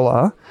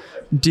dollar,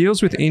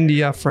 deals with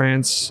India,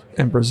 France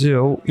and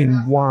Brazil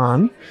in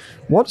yuan,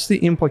 what's the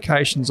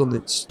implications on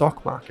the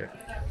stock market?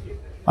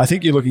 I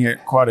think you're looking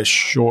at quite a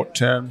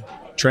short-term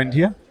trend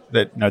here,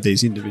 that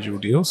these individual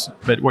deals.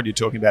 But what you're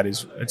talking about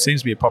is, it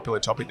seems to be a popular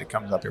topic that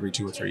comes up every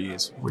 2 or 3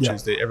 years, which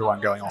is everyone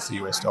going off the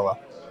US dollar.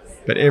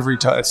 But every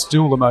time, it's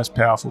still the most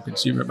powerful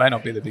consumer. It may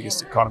not be the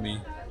biggest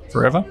economy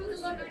forever,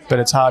 but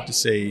it's hard to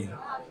see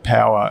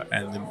power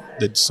and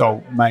the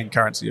sole main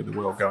currency of the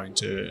world going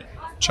to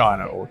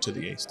China or to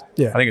the East.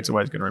 Yeah. I think it's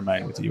always going to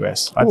remain with the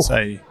US. I'd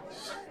say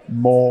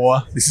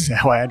more. This is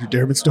how Andrew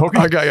Dermott's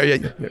talking. Okay,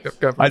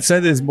 go I'd say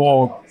there's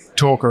more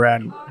talk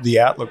around the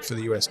outlook for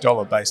the US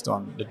dollar based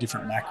on the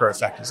different macro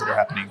factors that are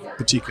happening,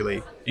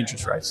 particularly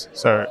interest rates.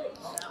 So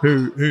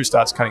who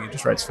starts cutting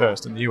interest rates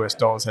first? And the US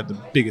dollar's had the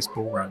biggest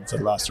bull run for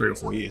the last 3 or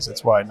 4 years.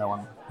 That's why no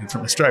one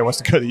from Australia wants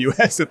to go to the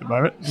US at the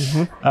moment,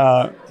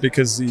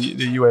 because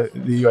the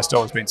US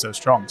dollar's been so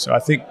strong. So I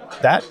think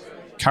that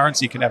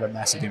currency can have a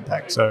massive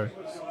impact. So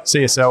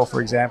CSL,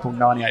 for example,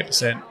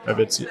 98% of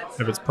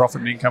its profit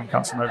and income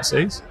comes from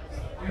overseas.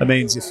 That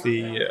means if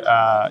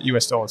the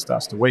US dollar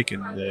starts to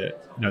weaken, the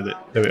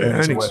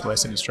earnings are worth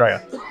less in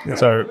Australia. Yeah.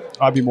 So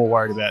I'd be more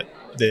worried about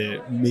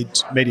the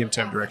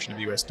medium-term direction of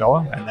the US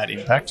dollar and that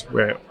impact,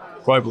 where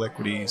global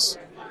equities,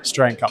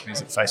 Australian companies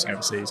that are facing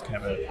overseas can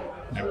have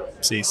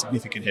see a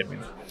significant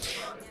headwind.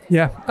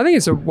 Yeah, I think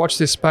it's a watch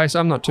this space.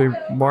 I'm not too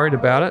worried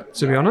about it,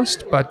 to be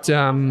honest, but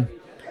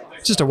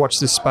it's just a watch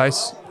this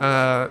space.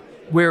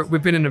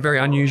 We've been in a very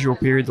unusual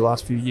period the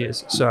last few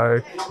years,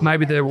 so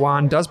maybe the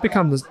yuan does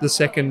become the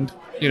second,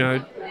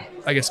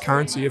 I guess,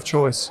 currency of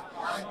choice.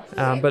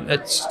 But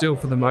it's still,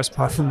 for the most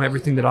part, from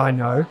everything that I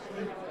know,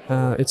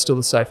 it's still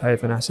the safe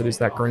haven asset is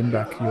that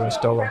greenback US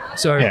dollar.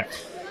 So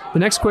the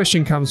next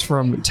question comes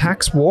from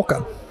Tax Walker,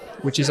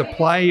 which is a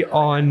play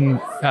on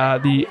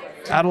the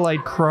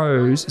Adelaide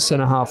Crows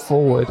centre-half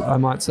forward, I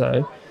might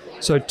say.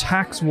 So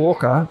Tax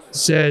Walker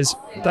says,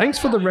 thanks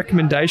for the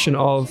recommendation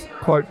of,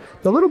 quote,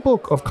 the little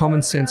book of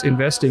common sense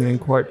investing, and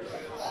quote,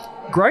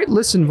 great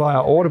listen via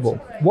Audible.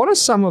 What are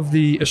some of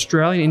the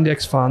Australian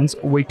index funds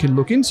we could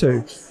look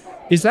into?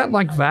 Is that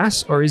like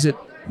VAS, or is it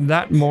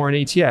that more an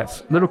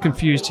ETF? A little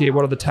confused here.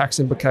 What are the tax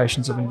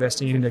implications of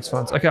investing in index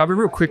funds? Okay, I'll be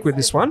real quick with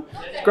this one.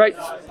 Great,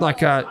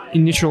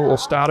 initial or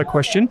starter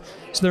question.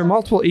 So there are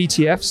multiple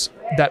ETFs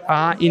that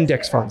are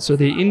index funds. So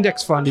the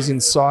index fund is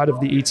inside of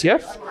the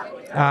ETF.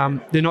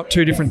 They're not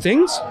two different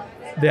things.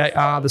 They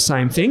are the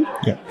same thing.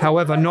 Yeah.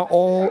 However, not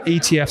all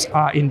ETFs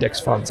are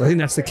index funds. I think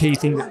that's the key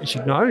thing that you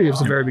should know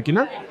as a very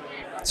beginner.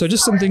 So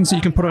just some things that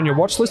you can put on your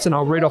watch list, and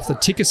I'll read off the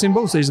ticker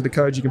symbols. These are the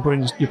codes you can put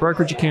in your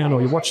brokerage account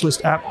or your watch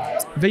list app.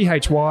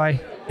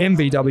 VHY,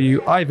 MVW,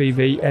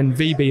 IVV, and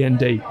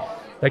VBND.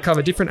 They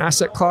cover different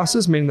asset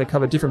classes, meaning they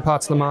cover different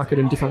parts of the market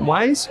in different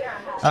ways.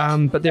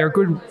 But they're a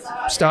good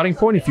starting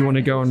point if you want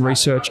to go and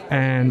research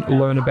and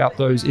learn about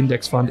those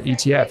index fund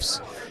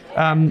ETFs.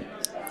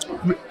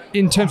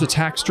 In terms of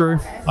tax, Drew?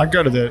 I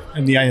go to the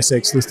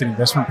ASX listed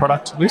investment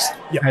product list.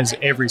 It has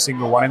every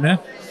single one in there.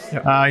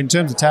 Yep. In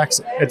terms of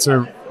tax, it's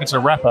a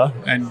wrapper,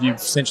 and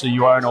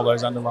you own all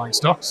those underlying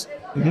stocks.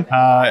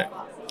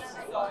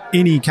 Mm-hmm.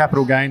 Any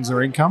capital gains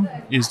or income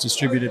is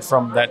distributed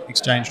from that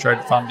exchange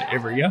traded fund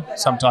every year.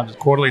 Sometimes it's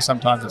quarterly,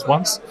 sometimes it's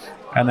once,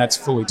 and that's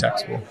fully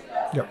taxable.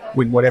 Yep.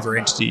 In whatever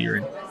entity you're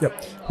in.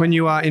 Yep. When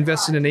you are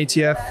invested in an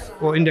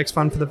ETF or index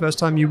fund for the first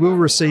time, you will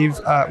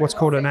receive what's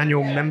called an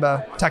annual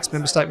tax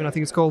member statement, I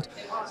think it's called.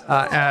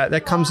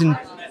 That comes in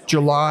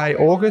July,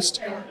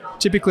 August.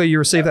 Typically, you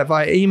receive that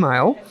via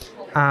email.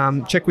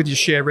 Check with your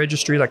share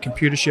registry, like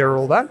Computershare,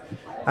 all that.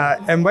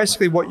 And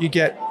basically what you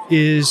get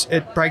is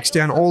it breaks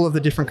down all of the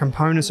different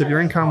components of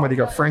your income, whether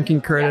you've got franking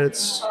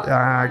credits,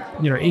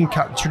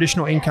 income,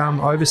 traditional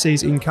income,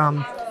 overseas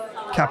income,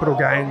 capital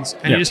gains,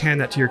 and you just hand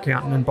that to your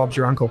accountant and Bob's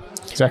your uncle.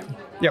 Exactly.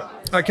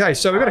 Yep. Okay,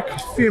 so we've got a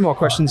few more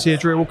questions here,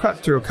 Drew. We'll cut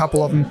through a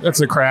couple of them. That's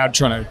the crowd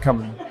trying to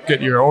come and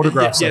get your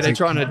autographs. Yeah, they're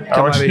trying to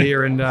come over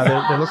here and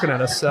they're looking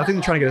at us. I think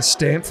they're trying to get a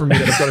stamp from me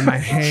that I've got in my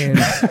hand.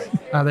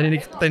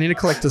 They need to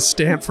collect a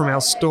stamp from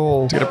our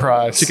stall to get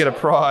a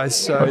prize.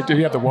 So do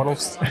you have the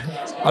waddles?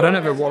 I don't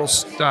have a waddle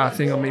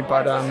thing on me,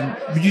 but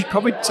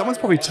someone's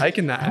probably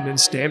taken that and then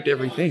stamped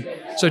everything.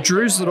 So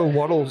Drew's little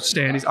waddle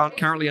stand is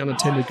currently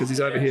unattended because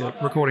he's over here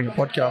recording a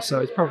podcast, so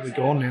it's probably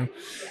gone now.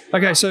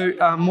 Okay, so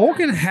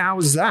Morgan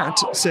How's That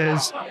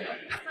says,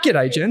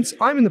 "G'day, gents.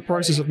 I'm in the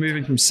process of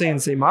moving from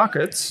CMC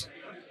Markets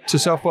to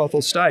Selfwealth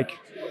or Stake.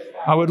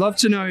 I would love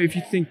to know if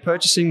you think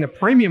purchasing the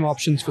premium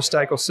options for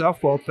Stake or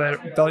Selfwealth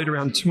valued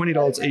around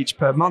 $20 each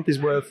per month is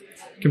worth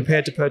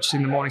compared to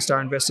purchasing the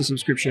Morningstar Investor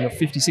subscription of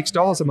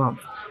 $56 a month.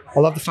 I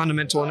love the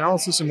fundamental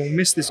analysis and will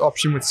miss this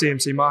option with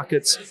CMC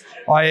Markets.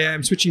 I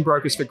am switching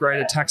brokers for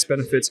greater tax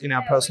benefits in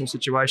our personal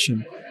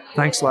situation.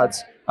 Thanks,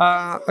 lads."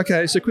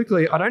 Okay, so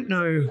quickly, I don't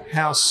know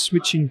how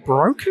switching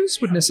brokers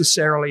would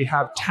necessarily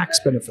have tax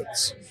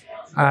benefits.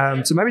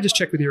 So maybe just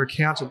check with your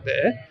accountant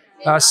there.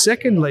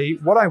 Secondly,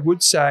 what I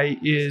would say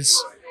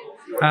is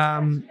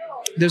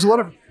there's a lot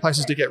of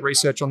places to get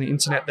research on the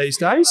internet these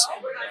days.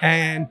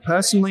 And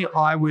personally,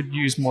 I would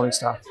use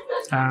Morningstar.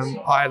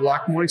 I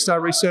like Morningstar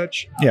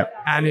research. Yeah.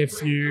 And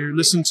if you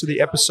listen to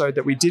the episode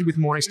that we did with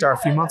Morningstar a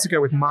few months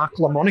ago with Mark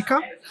LaMonica,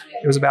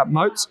 it was about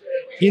moats.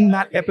 In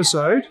that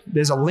episode,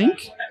 there's a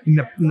link in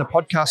the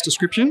podcast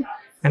description,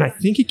 and I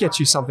think it gets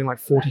you something like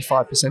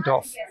 45%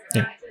 off.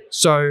 Yeah.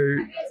 So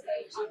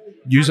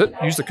use it.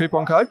 Use the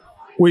coupon code.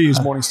 We use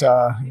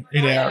Morningstar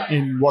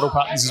in Waddle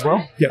Partners as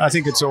well. Yep. I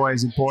think it's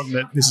always important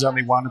that this is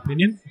only one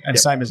opinion, and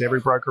same as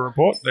every broker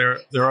report, there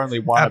are only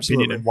one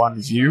opinion and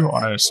one view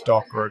on a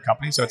stock or a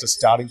company. So it's a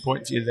starting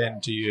point for you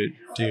then to your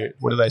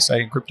what do they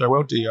say in crypto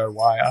world?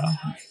 DOYR?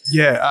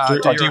 Yeah.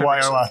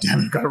 DYOR.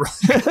 Damn, got it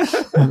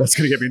right. That's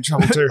going to get me in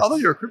trouble too. I thought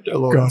you were a crypto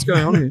lawyer. What's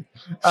going on here?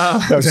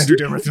 That was Andrew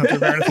Demerith, not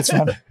Demerith. It's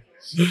fun.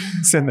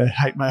 Send the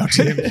hate mail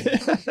to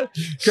him.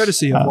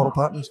 Courtesy of Waddle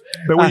Partners.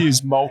 But we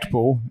use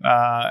multiple,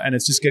 and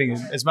it's just getting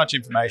as much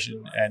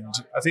information. And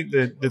I think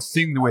the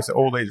thing with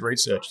all these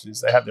researchers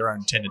is they have their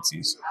own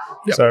tendencies.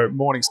 Yep. So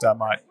Morningstar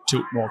might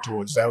tilt more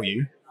towards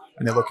value,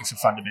 and they're looking for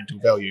fundamental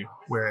value,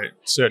 where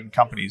certain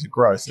companies are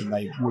growth, and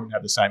they wouldn't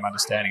have the same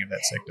understanding of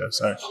that sector.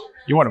 So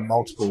you want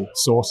multiple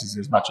sources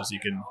as much as you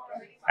can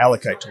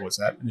allocate towards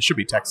that, and it should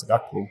be tax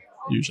deductible.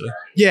 Usually,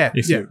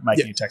 if you're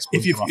making a taxable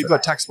income. If you've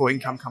got taxable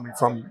income coming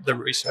from the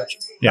research,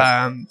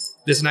 yeah.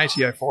 There's an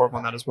ATO forum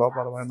on that as well,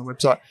 by the way, on the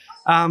website.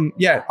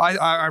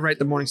 I rate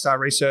the Morningstar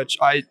research.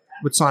 I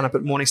would sign up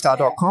at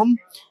morningstar.com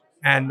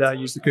and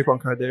use the coupon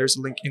code. There is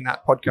a link in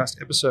that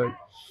podcast episode.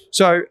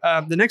 So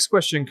the next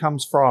question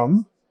comes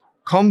from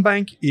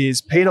Combank.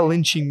 Is Peter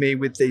lynching me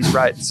with these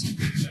rates?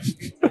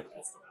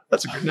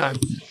 That's a good name.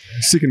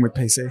 Sticking with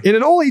PC. In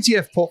an all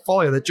ETF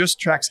portfolio that just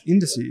tracks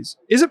indices,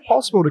 is it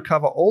possible to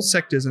cover all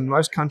sectors in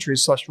most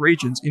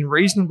countries/regions in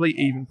reasonably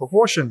even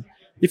proportion?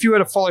 If you were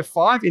to follow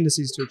 5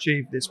 indices to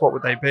achieve this, what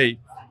would they be?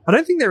 I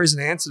don't think there is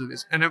an answer to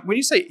this. And when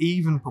you say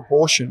even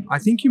proportion, I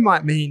think you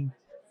might mean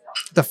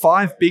the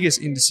 5 biggest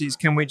indices,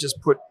 can we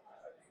just put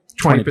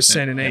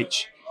 20% in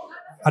each?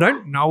 I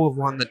don't know of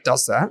one that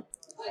does that.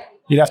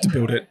 You'd have to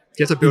build it.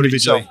 You have to build it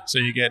yourself. So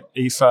you get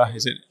EFA,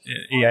 is it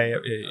EA,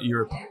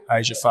 Europe,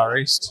 Asia, Far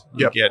East.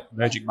 You get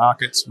emerging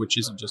markets, which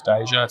isn't just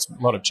Asia. It's a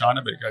lot of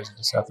China, but it goes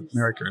into South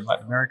America and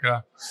Latin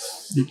America.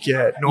 You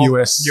get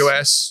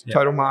US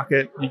total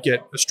market. You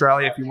get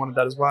Australia if you wanted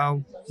that as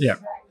well. Yeah.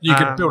 You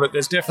can build it.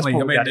 There's definitely,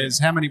 there's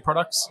how many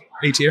products?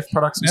 ETF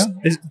products now?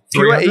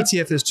 Pure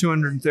ETF, there's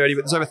 230,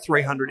 but there's over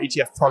 300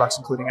 ETF products,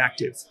 including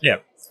active. Yeah.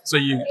 So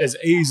there's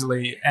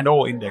easily, and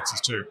all indexes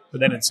too.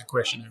 But then it's a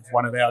question of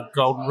one of our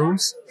golden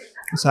rules.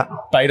 What's that?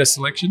 Beta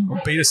selection.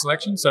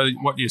 So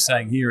what you're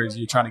saying here is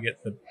you're trying to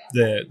get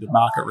the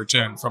market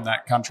return from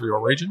that country or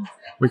region.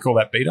 We call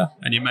that beta.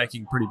 And you're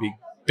making pretty big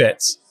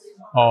bets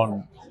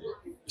on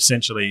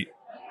essentially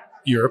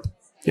Europe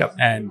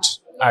and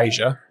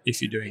Asia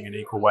if you're doing an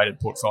equal weighted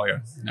portfolio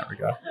in that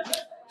regard.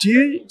 Do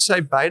you say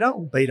beta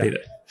or beta?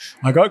 Beta.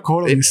 I got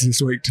caught on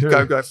this week too.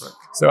 Go for it.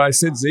 So I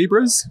said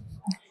zebras.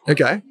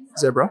 Okay.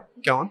 Zebra.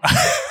 Go on.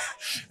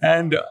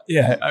 And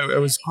it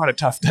was quite a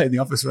tough day in the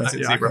office when I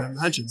said zebra. I can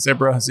imagine.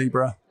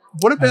 Zebra.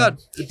 What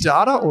about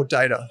data or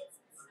data?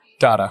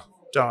 Data.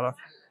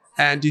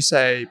 And do you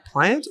say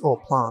plant or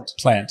plant?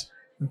 Plant.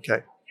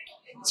 Okay.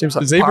 Seems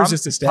like zebra's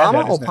just a standout.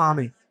 Palmer or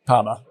Palmy?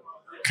 Palmer.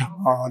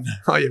 Come on.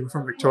 Oh yeah, we're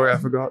from Victoria. I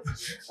forgot.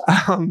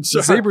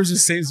 So zebra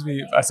just seems to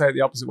be, I say it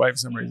the opposite way for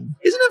some reason.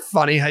 Isn't it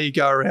funny how you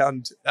go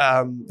around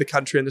the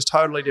country and there's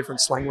totally different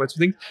slang words for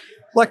things?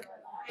 Like,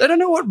 they don't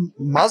know what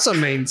muzzer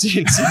means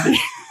in Sydney.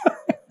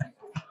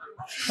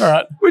 All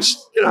right. Which,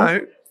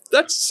 I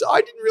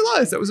didn't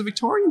realise that was a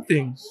Victorian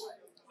thing.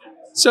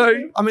 So,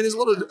 there's a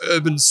lot of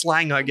urban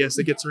slang, I guess,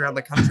 that gets around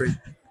the country.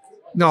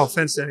 No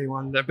offence to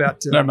anyone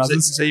about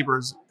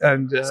zebras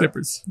and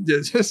zebras.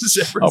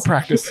 Zebras. I'll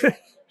practice.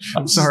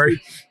 I'm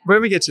sorry.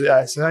 When we get to the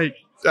ASA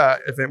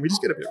event, we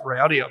just get a bit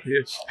rowdy up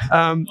here.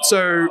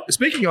 So,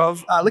 speaking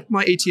of, Lick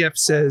My ETF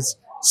says,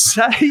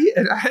 say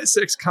an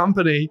ASX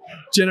company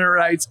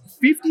generates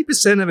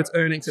 50% of its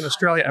earnings in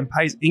Australia and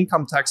pays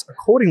income tax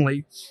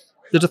accordingly.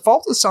 The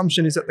default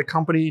assumption is that the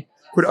company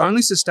could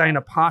only sustain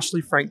a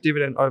partially franked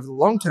dividend over the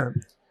long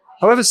term.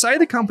 However, say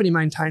the company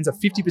maintains a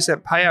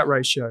 50% payout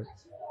ratio.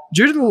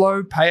 Due to the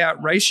low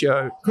payout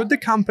ratio, could the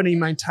company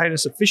maintain a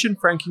sufficient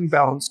franking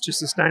balance to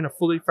sustain a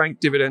fully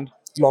franked dividend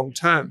long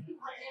term?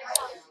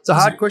 It's a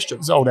hard question.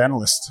 It's old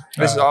analyst.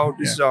 This is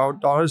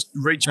old. I'll just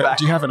reach back.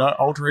 Do you have an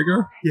alter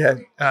ego?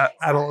 Yeah,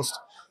 analyst.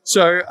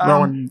 So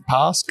Rowan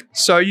Pask.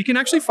 So you can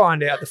actually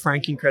find out the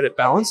franking credit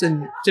balance,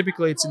 and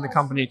typically it's in the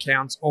company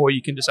accounts, or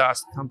you can just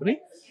ask the company.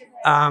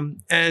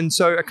 And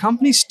so a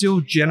company still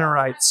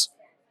generates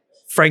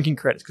franking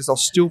credits because they'll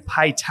still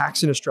pay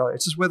tax in Australia.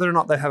 It's just whether or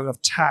not they have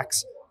enough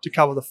tax to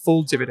cover the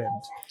full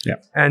dividend. Yeah.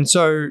 And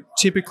so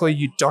typically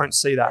you don't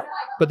see that.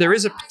 But there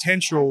is a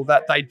potential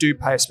that they do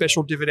pay a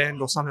special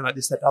dividend or something like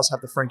this that does have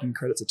the franking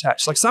credits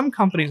attached. Like some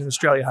companies in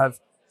Australia have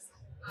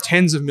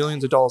tens of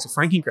millions of dollars of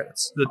franking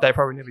credits that they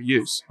probably never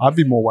use. I'd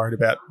be more worried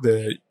about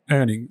the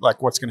earning,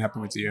 like what's going to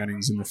happen with the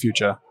earnings in the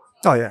future.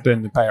 Oh, yeah.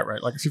 Than the payout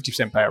rate. Like a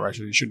 50% payout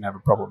ratio, you shouldn't have a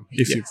problem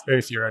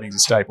if your earnings are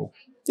stable.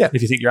 Yeah.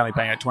 If you think you're only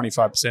paying out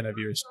 25% of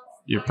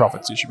your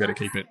profits, you should better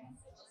keep it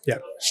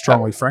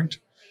strongly franked.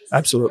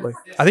 Absolutely.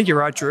 I think you're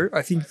right, Drew.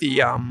 I think the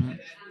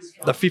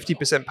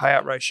 50%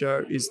 payout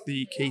ratio is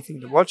the key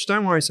thing to watch.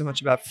 Don't worry so much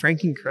about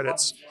franking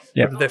credits,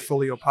 whether they're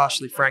fully or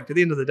partially franked. At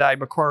the end of the day,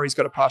 Macquarie's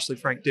got a partially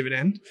franked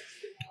dividend.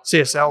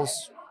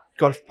 CSL's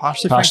got a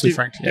partially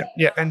franked.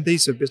 Yeah. And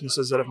these are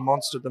businesses that have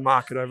monstered the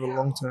market over the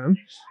long term.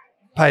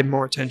 Pay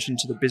more attention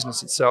to the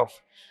business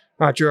itself.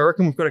 All right, Drew, I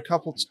reckon we've got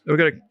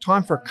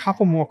time for a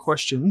couple more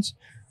questions.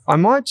 I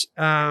might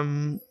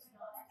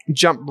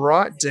jump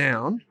right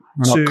down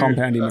to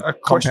compounding a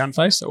compound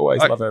face. I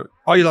always love it.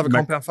 Oh, you love a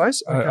compound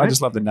face? Okay. I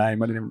just love the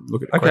name. I didn't even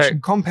look at the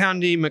question.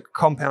 Compounding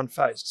compound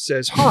face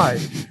says, hi,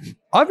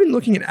 I've been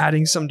looking at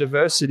adding some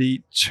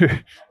diversity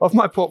of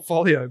my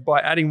portfolio by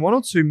adding one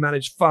or two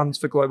managed funds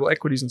for global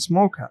equities and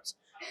small caps.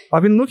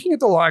 I've been looking at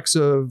the likes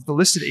of the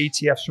listed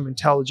ETFs from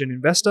Intelligent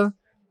Investor,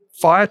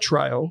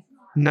 Firetrail,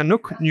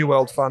 Nanook New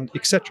World Fund,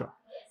 etc.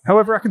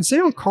 However, I can see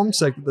on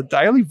CommSec that the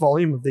daily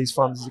volume of these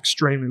funds is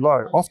extremely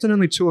low, often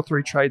only 2 or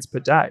 3 trades per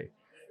day.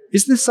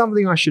 Is this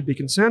something I should be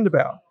concerned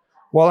about?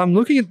 While I'm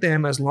looking at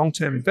them as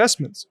long-term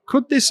investments,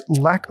 could this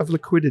lack of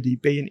liquidity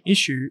be an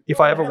issue if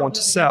I ever want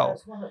to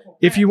sell?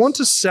 If you want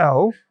to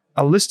sell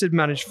a listed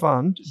managed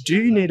fund, do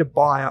you need a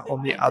buyer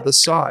on the other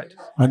side?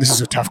 This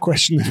is a tough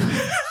question.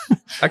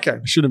 Okay.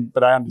 I shouldn't,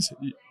 but I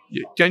understand.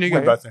 We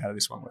both know how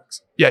this one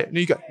works. Yeah,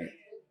 you go.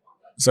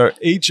 So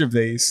each of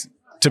these,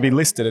 to be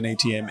listed an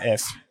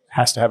ETMF,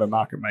 has to have a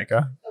market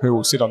maker who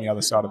will sit on the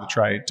other side of the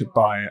trade to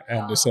buy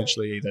and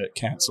essentially either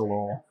cancel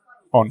or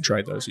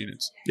on-trade those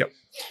units. Yep.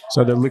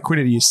 So the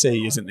liquidity you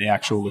see isn't the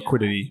actual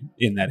liquidity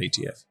in that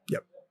ETF.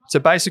 Yep. So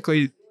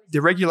basically,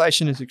 the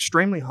regulation is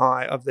extremely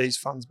high of these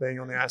funds being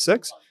on the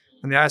ASX,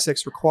 and the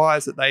ASX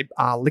requires that they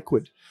are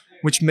liquid,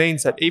 which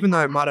means that even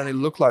though it might only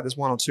look like there's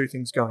 1 or 2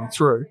 things going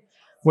through,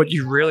 what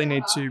you really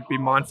need to be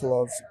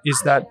mindful of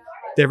is that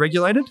they're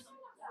regulated,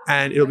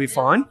 and it'll be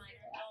fine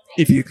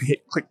if you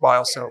click buy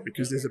or sell,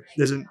 because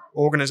there's an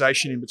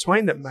organization in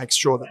between that makes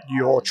sure that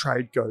your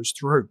trade goes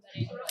through.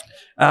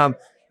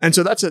 And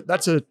so that's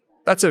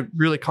a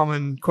really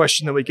common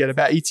question that we get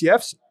about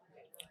ETFs.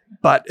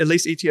 But at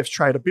least ETFs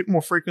trade a bit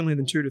more frequently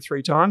than 2 to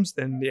 3 times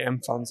than the M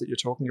funds that you're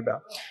talking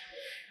about.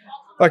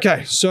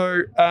 Okay,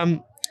 so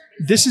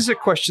this is a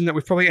question that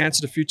we've probably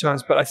answered a few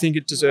times, but I think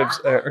it deserves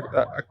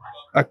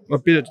a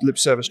bit of lip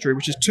service, Drew,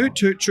 which is Toot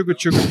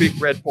Chugga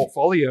Big Red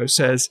Portfolio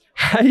says,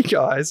 hey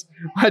guys,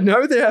 I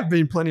know there have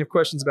been plenty of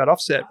questions about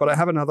offset, but I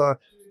have another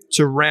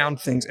to round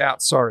things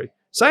out. Sorry.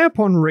 Say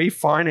upon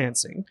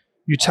refinancing,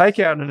 you take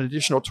out an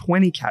additional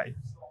 20K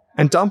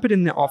and dump it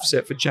in the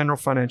offset for general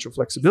financial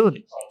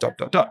flexibility, ...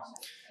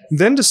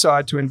 Then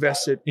decide to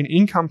invest it in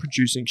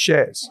income-producing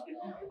shares.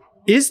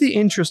 Is the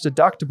interest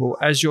deductible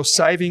as you're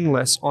saving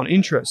less on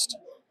interest?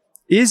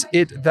 Is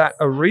it that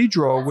a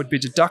redraw would be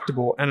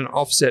deductible and an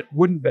offset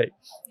wouldn't be?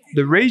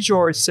 The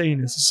redraw is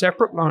seen as a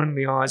separate loan in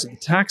the eyes of the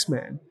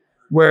taxman,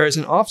 whereas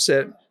an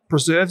offset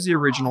preserves the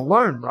original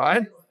loan,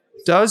 right?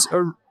 Does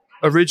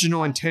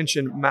original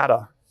intention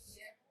matter?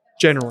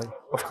 Generally,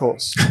 of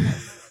course.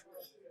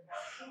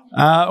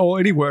 Or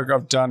any work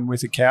I've done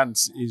with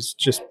accountants is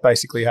just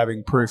basically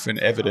having proof and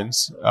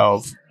evidence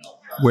of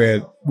where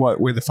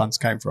the funds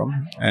came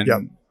from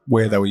and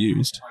where they were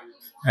used,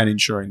 and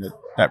ensuring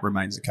that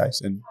remains the case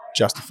and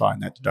justifying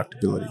that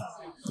deductibility.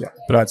 Yeah,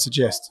 but I'd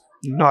suggest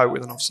no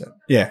with an offset.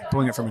 Yeah,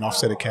 pulling it from an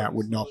offset account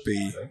would not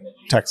be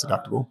tax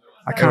deductible.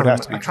 I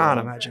can't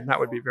imagine. That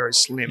would be very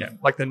slim. Yeah.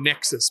 Like the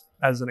nexus,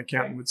 as an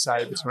accountant would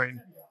say,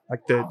 between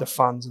like the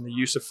funds and the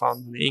use of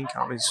funds and the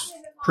income is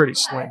pretty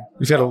slim.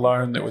 If you had a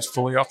loan that was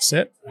fully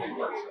offset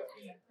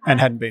and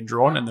hadn't been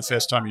drawn, and the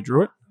first time you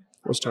drew it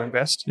was to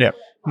invest,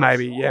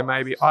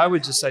 maybe. I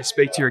would just say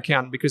speak to your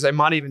accountant, because they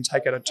might even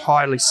take an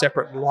entirely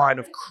separate line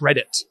of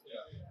credit,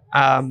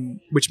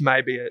 which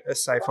may be a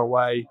safer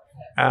way,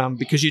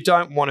 because you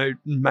don't want to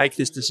make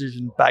this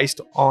decision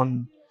based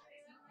on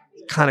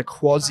kind of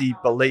quasi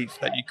belief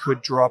that you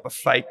could draw up a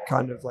fake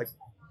kind of like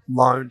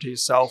loan to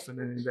yourself and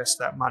then invest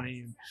that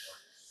money.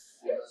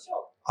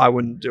 I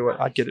wouldn't do it.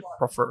 I'd get it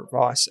proper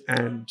advice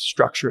and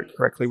structure it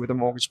correctly with a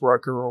mortgage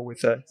broker or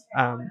with a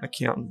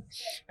accountant.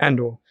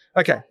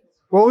 Okay.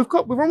 Well,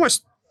 we're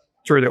almost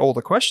through all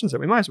the questions, that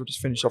we might as well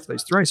just finish off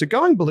these 3. So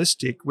going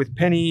ballistic with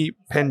Penny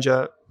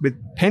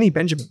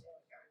Benjamin.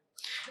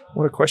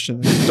 What a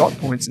question. There's dot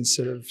points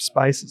instead of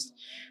spaces.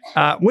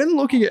 When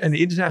looking at an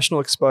international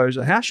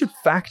exposure, how should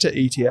factor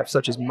ETFs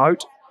such as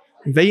MOAT,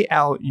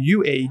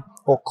 VLUE,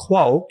 or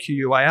QUAL,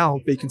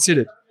 QUAL, be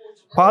considered?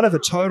 Part of a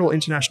total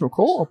international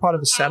core or part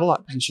of a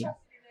satellite position?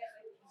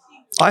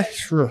 Go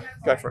for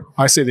it.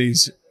 I see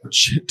these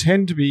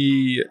tend to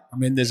be,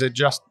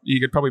 you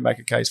could probably make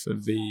a case for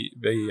V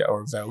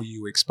or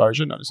value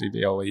exposure, not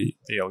necessarily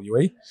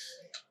VLUE,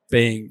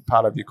 being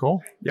part of your core.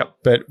 Yep.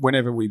 But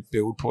whenever we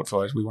build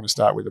portfolios, we want to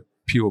start with a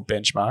pure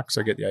benchmark.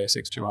 So get the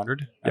ASX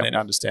 200 and then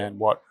understand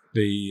what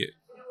you're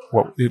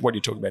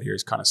talking about here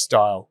is kind of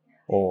style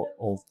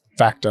or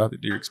factor that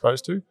you're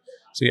exposed to.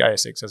 So the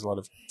ASX has a lot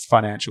of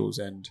financials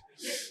and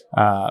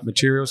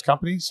materials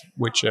companies,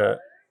 which are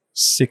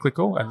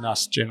cyclical and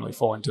thus generally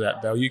fall into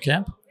that value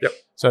camp. Yep.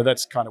 So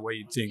that's kind of where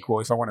you'd think, well,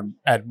 if I want to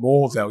add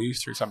more value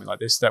through something like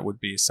this, that would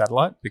be a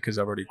satellite because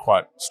I've already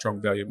quite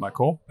strong value in my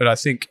core. But I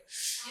think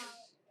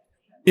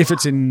if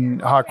it's in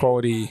high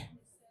quality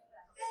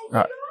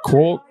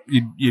core,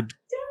 you'd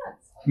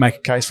make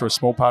a case for a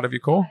small part of your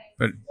core,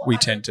 but we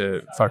tend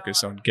to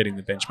focus on getting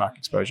the benchmark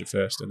exposure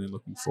first and then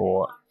looking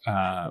for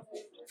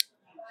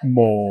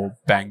more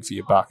bang for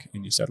your buck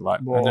in your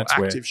satellite. More and that's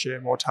active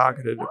share, more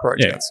targeted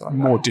approach outside.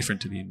 More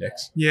different to the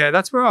index. Yeah,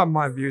 that's where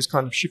my views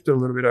kind of shifted a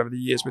little bit over the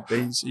years with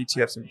these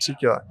ETFs in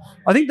particular.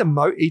 I think the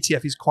MOAT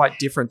ETF is quite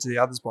different to the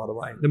others, by the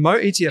way. The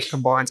MOAT ETF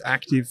combines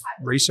active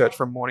research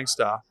from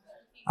Morningstar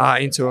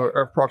into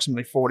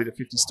approximately 40 to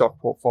 50 stock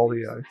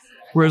portfolio,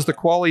 whereas the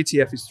QUAL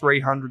ETF is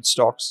 300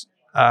 stocks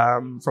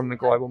from the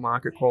global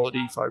market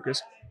quality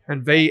focus,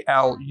 and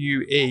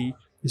VLUE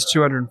is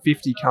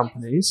 250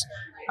 companies,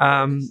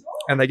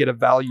 and they get a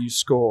value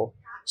score.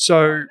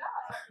 So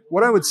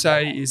what I would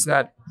say is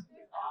that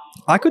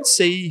I could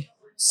see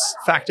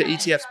factor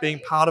ETFs being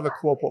part of a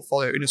core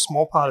portfolio in a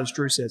small part, as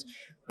Drew says,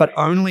 but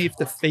only if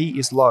the fee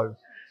is low.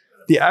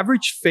 The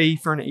average fee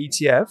for an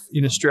ETF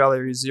in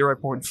Australia is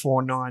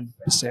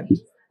 0.49%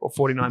 or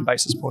 49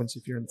 basis points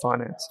if you're in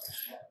finance.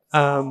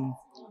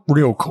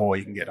 Real core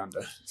you can get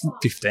under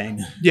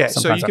 15. Yeah,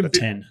 sometimes so you under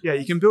can 10. Yeah,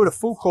 you can build a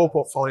full core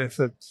portfolio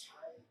for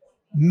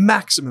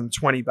maximum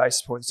 20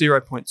 basis points,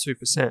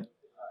 0.2%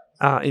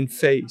 in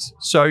fees.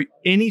 So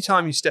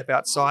anytime you step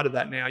outside of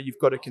that now, you've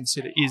got to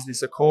consider, is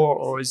this a core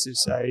or is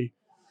this a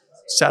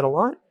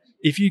satellite?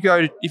 If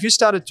you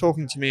started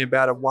talking to me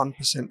about a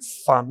 1%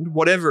 fund,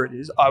 whatever it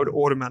is, I would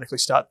automatically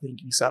start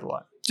thinking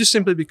satellite, just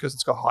simply because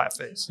it's got higher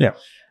fees. Yeah.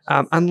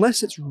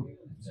 Unless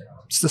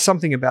there's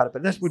something about it,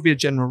 but that would be a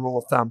general rule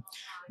of thumb.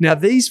 Now,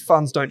 these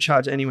funds don't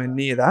charge anywhere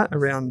near that,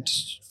 around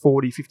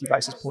 40, 50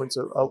 basis points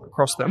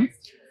across them.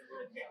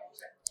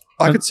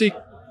 I could see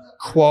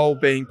QUAL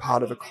being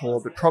part of a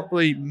core, but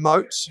probably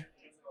MOAT,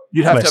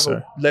 you'd have to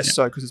have less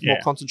so because it's more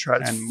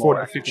concentrated. And it's more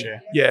 40 to 50.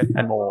 share. Yeah.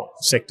 And more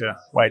sector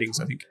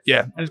weightings, I think.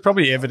 Yeah. And it's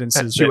probably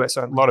evidences that US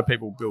only. a lot of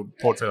people build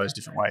portfolios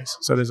different ways.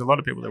 So there's a lot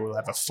of people that will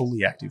have a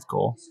fully active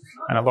core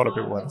and a lot of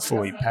people will have a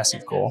fully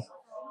passive core.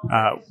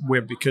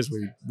 Because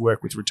we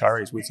work with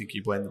retirees, we think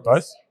you blend them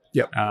both.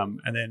 Yep.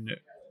 And then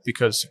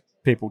because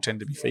people tend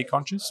to be fee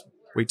conscious,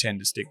 we tend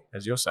to stick,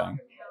 as you're saying,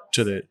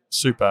 to the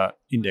super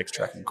index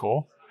tracking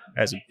core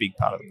as a big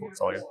part of the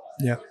portfolio.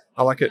 Yeah,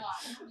 I like it.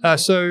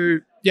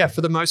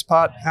 For the most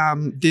part,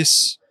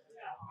 this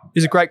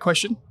is a great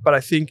question, but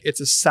I think it's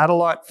a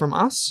satellite from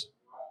us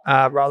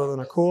rather than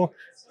a core.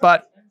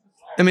 But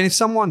I mean, if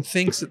someone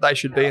thinks that they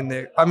should be in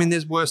there, I mean,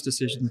 there's worse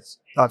decisions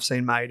I've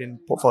seen made in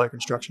portfolio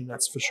construction,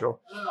 that's for sure.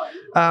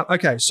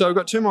 Okay, so I've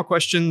got 2 more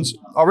questions.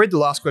 I'll read the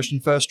last question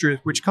first, Drew,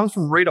 which comes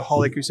from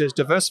Readerholic, who says,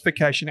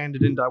 diversification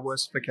ended in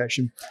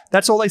diversification.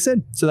 That's all they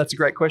said. So that's a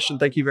great question.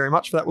 Thank you very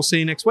much for that. We'll see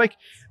you next week.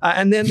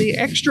 And then the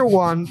extra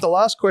one, the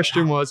last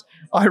question was,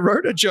 I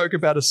wrote a joke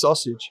about a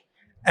sausage.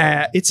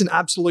 It's an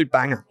absolute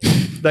banger.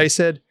 They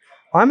said,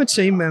 I'm a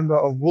team member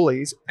of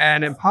Woolies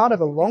and am part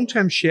of a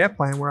long-term share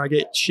plan where I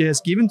get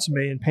shares given to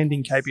me and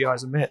pending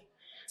KPIs are met.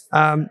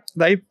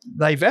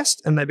 They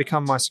vest and they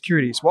become my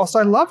securities. Whilst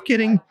I love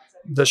getting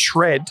the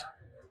shred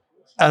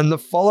and the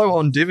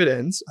follow-on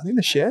dividends, I think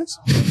the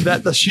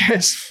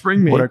shares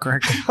bring me. What a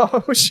crack.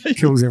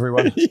 Kills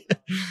everyone.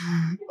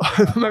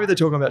 Maybe they're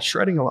talking about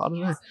shredding a lot. I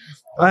don't know.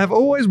 I have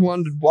always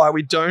wondered why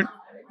we don't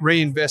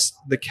reinvest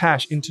the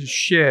cash into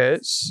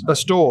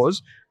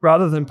stores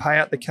rather than pay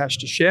out the cash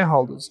to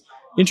shareholders.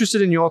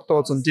 Interested in your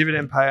thoughts on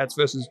dividend payouts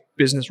versus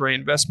business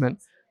reinvestment.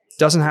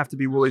 Doesn't have to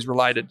be Woolies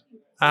related.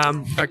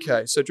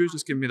 Okay, so Drew's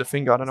just giving me the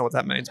finger. I don't know what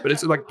that means, but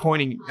it's like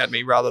pointing at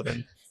me rather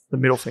than the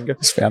middle finger.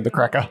 Just found the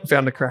cracker.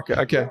 Found a cracker.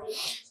 Okay.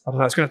 I don't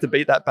know. It's going to have to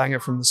beat that banger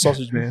from the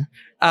sausage man.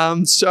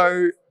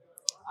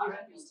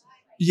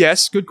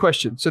 Yes, good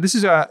question. So this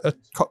is a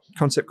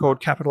concept called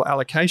capital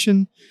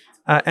allocation.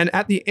 And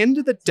at the end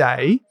of the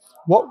day,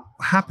 what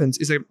happens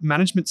is a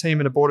management team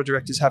and a board of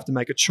directors have to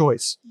make a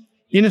choice.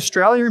 In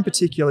Australia in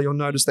particular, you'll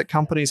notice that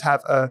companies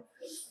have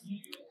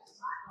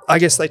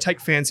they take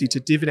fancy to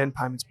dividend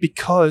payments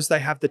because they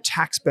have the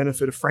tax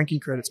benefit of franking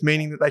credits,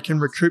 meaning that they can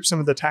recoup some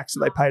of the tax that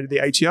they pay to the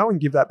ATO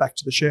and give that back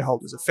to the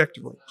shareholders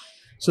effectively.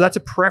 So that's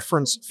a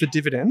preference for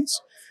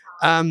dividends.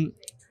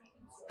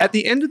 At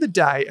the end of the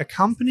day, a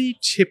company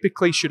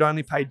typically should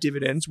only pay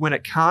dividends when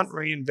it can't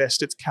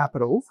reinvest its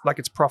capital, like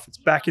its profits,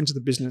 back into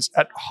the business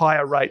at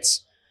higher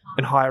rates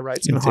and higher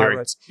rates and higher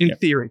rates. In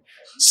theory.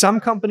 Some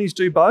companies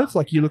do both.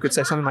 Like you look at,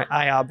 say, something like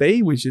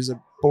ARB, which is a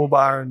bull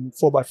bar and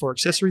 4x4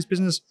 accessories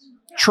business.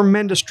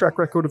 Tremendous track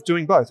record of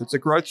doing both. It's a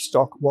growth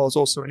stock while it's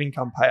also an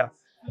income payer.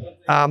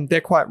 They're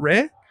quite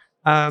rare.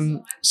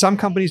 Some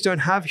companies don't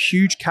have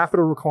huge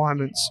capital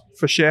requirements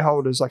for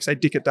shareholders, like, say,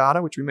 Dicker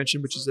Data, which we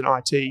mentioned, which is an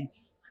IT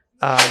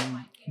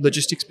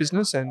logistics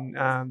business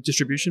and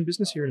distribution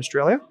business here in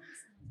Australia.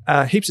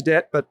 Heaps of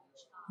debt, but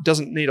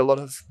doesn't need a lot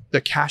of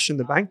the cash in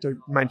the bank to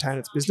maintain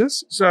its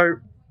business. So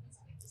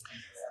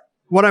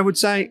what I would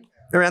say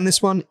around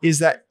this one is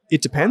that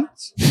it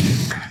depends.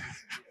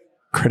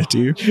 Credit to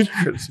you.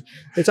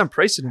 It's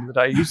unprecedented that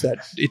I use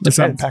that. Let's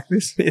unpack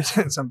this.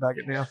 Let's unpack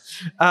it now.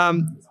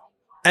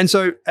 And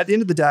so at the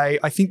end of the day,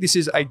 I think this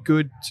is a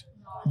good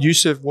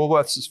use of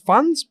Woolworths'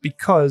 funds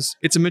because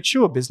it's a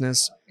mature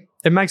business.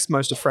 It makes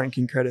most of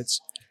franking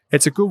credits.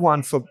 It's a good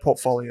one for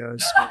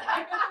portfolios.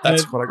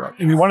 That's what I got.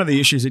 I mean, one of the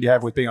issues that you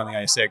have with being on the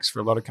ASX for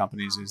a lot of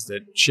companies is that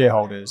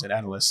shareholders and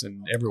analysts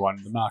and everyone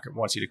in the market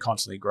wants you to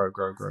constantly grow.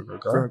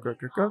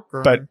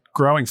 But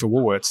growing for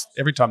Woolworths,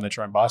 every time they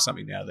try and buy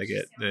something now, they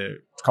get the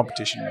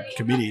competition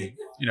committee,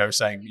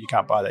 saying you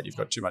can't buy that. You've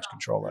got too much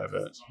control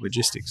over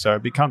logistics. So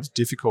it becomes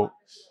difficult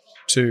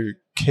to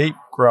keep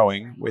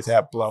growing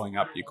without blowing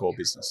up your core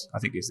business, I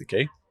think is the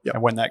key. Yep.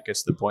 And when that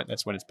gets to the point,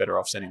 that's when it's better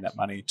off sending that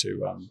money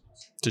to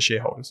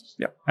shareholders.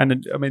 Yeah.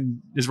 And I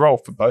mean, there's a role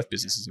for both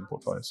businesses in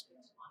portfolios.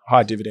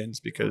 High dividends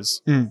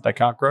because they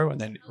can't grow, and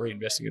then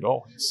reinvesting it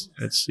all.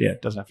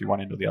 It doesn't have to be one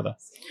end or the other.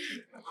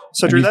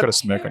 So Drew, you've got a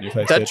smirk on your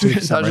face there too.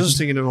 I was just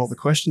thinking of all the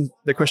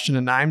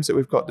questioner names that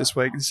we've got this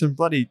week. There's some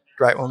bloody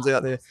great ones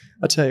out there.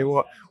 I tell you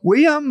what,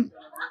 we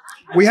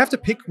have to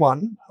pick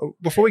one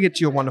before we get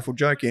to your wonderful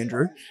joke,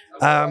 Andrew.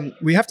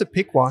 We have to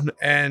pick one,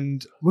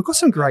 and we've got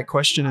some great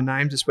questioner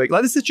names this week.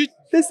 Like there's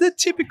the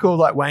typical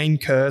like Wayne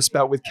Kerr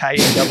spelled with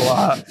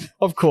K-E-R-R,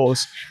 of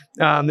course.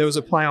 There was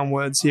a play on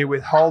words here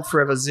with Hold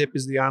Forever Zip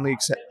is the only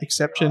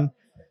exception.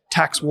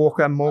 Tax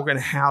Walker, Morgan,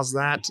 how's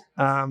that?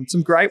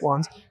 Some great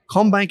ones.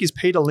 Combank is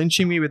Peter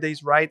lynching me with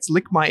these rates.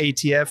 Lick my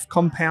ETF.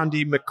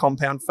 Compoundy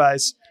McCompound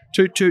face.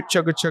 Toot Toot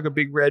Chugga Chugga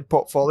Big Red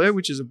portfolio,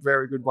 which is a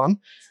very good one.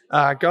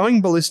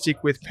 Going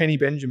ballistic with Penny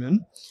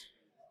Benjamin.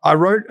 I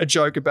wrote a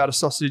joke about a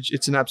sausage.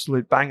 It's an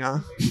absolute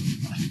banger.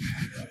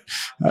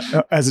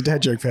 As a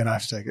dad joke fan, I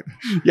have to take it.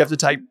 You have to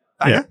take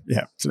banger?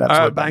 Yeah, it's an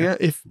absolute banger.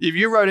 If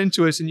you wrote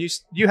into us and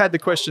you had the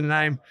question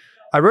name,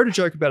 I wrote a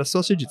joke about a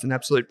sausage. It's an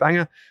absolute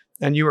banger.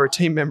 And you are a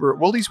team member at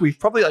Woolies, we've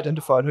probably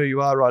identified who you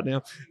are right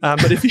now.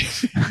 But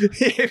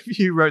if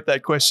you wrote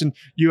that question,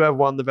 you have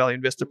won the Value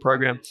Investor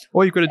Program.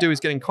 All you've got to do is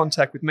get in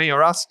contact with me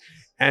or us,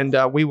 and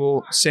we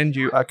will send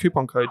you a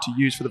coupon code to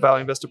use for the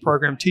Value Investor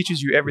Program.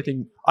 Teaches you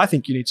everything I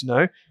think you need to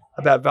know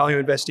about value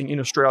investing in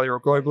Australia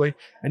or globally,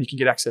 and you can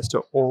get access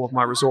to all of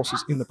my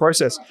resources in the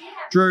process.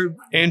 Drew,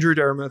 Andrew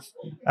Dermuth,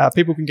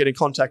 people can get in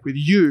contact with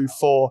you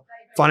for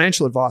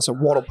financial advice at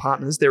Wattle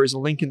Partners. There is a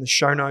link in the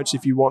show notes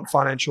if you want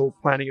financial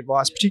planning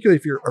advice, particularly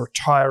if you're a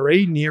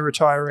retiree, near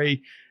retiree.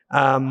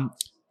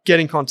 Get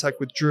in contact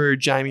with Drew,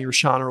 Jamie,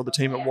 Roshana, or the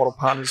team at Wattle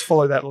Partners.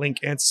 Follow that link,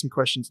 answer some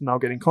questions, and they'll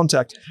get in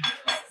contact.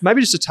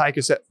 Maybe just to take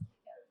us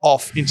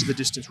off into the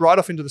distance, right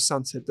off into the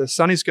sunset. The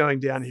sun is going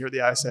down here at the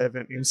ASA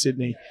event in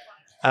Sydney.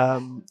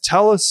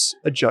 Tell us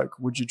a joke,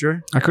 would you,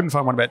 Drew? I couldn't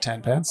find one about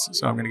tan pants,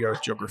 so I'm going to go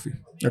with geography.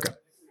 Okay.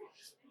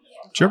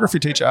 Geography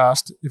teacher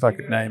asked if I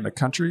could name a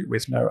country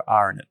with no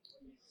R in it.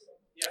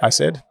 I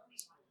said,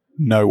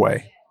 no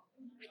way.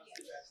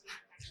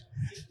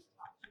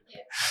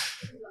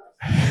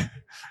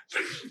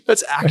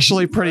 That's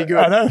actually pretty good.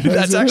 I know.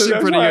 That's actually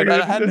pretty good.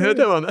 I hadn't heard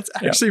that one. That's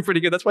actually pretty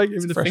good. That's why you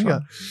gave me the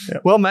finger.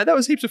 Yep. Well, mate, that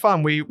was heaps of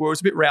fun. It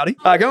was a bit rowdy.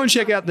 Go and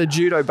check out the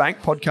Judo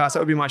Bank podcast. That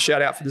would be my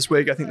shout out for this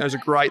week. I think those are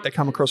great. They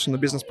come across from the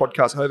business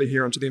podcast over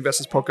here onto the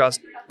investors podcast.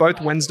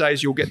 Both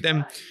Wednesdays, you'll get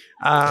them.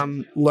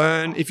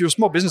 Learn. If you're a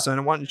small business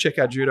owner, why don't you check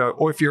out Judo?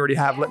 Or if you already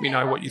have, let me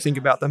know what you think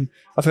about them.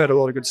 I've heard a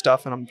lot of good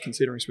stuff and I'm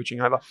considering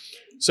switching over.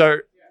 So,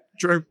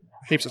 Drew,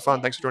 heaps of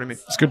fun. Thanks for joining me.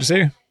 It's good to see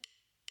you.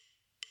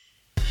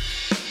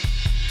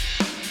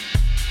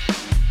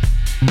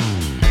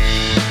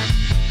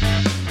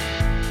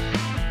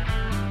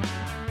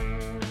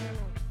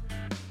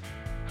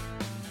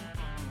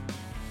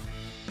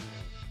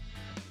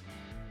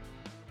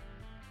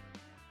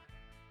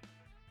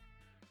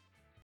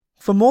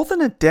 For more than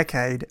a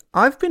decade,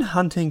 I've been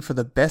hunting for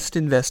the best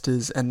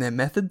investors and their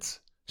methods,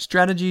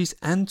 strategies,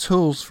 and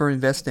tools for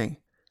investing.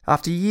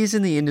 After years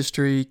in the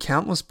industry,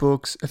 countless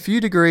books, a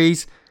few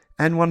degrees,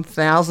 and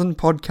 1,000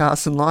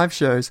 podcasts and live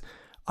shows,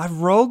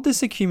 I've rolled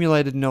this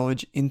accumulated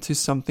knowledge into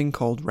something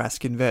called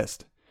Rask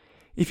Invest.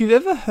 If you've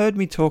ever heard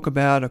me talk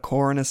about a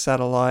core and a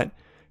satellite,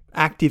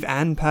 active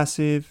and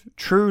passive,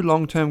 true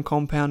long-term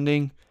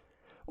compounding,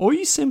 or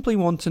you simply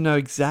want to know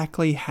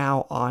exactly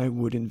how I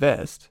would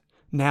invest,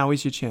 now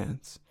is your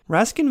chance.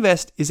 Rask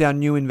Invest is our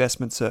new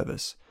investment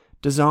service,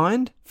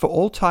 designed for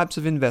all types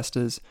of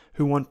investors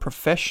who want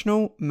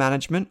professional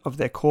management of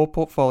their core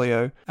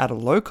portfolio at a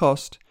low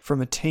cost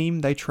from a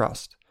team they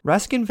trust.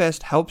 Rask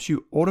Invest helps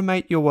you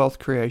automate your wealth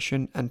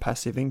creation and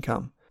passive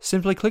income.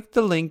 Simply click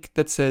the link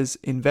that says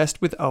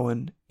Invest with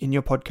Owen in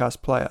your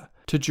podcast player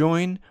to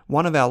join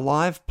one of our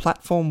live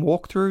platform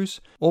walkthroughs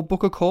or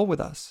book a call with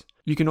us.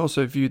 You can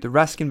also view the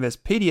Rask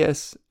Invest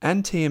PDS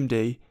and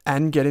TMD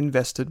and get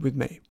invested with me.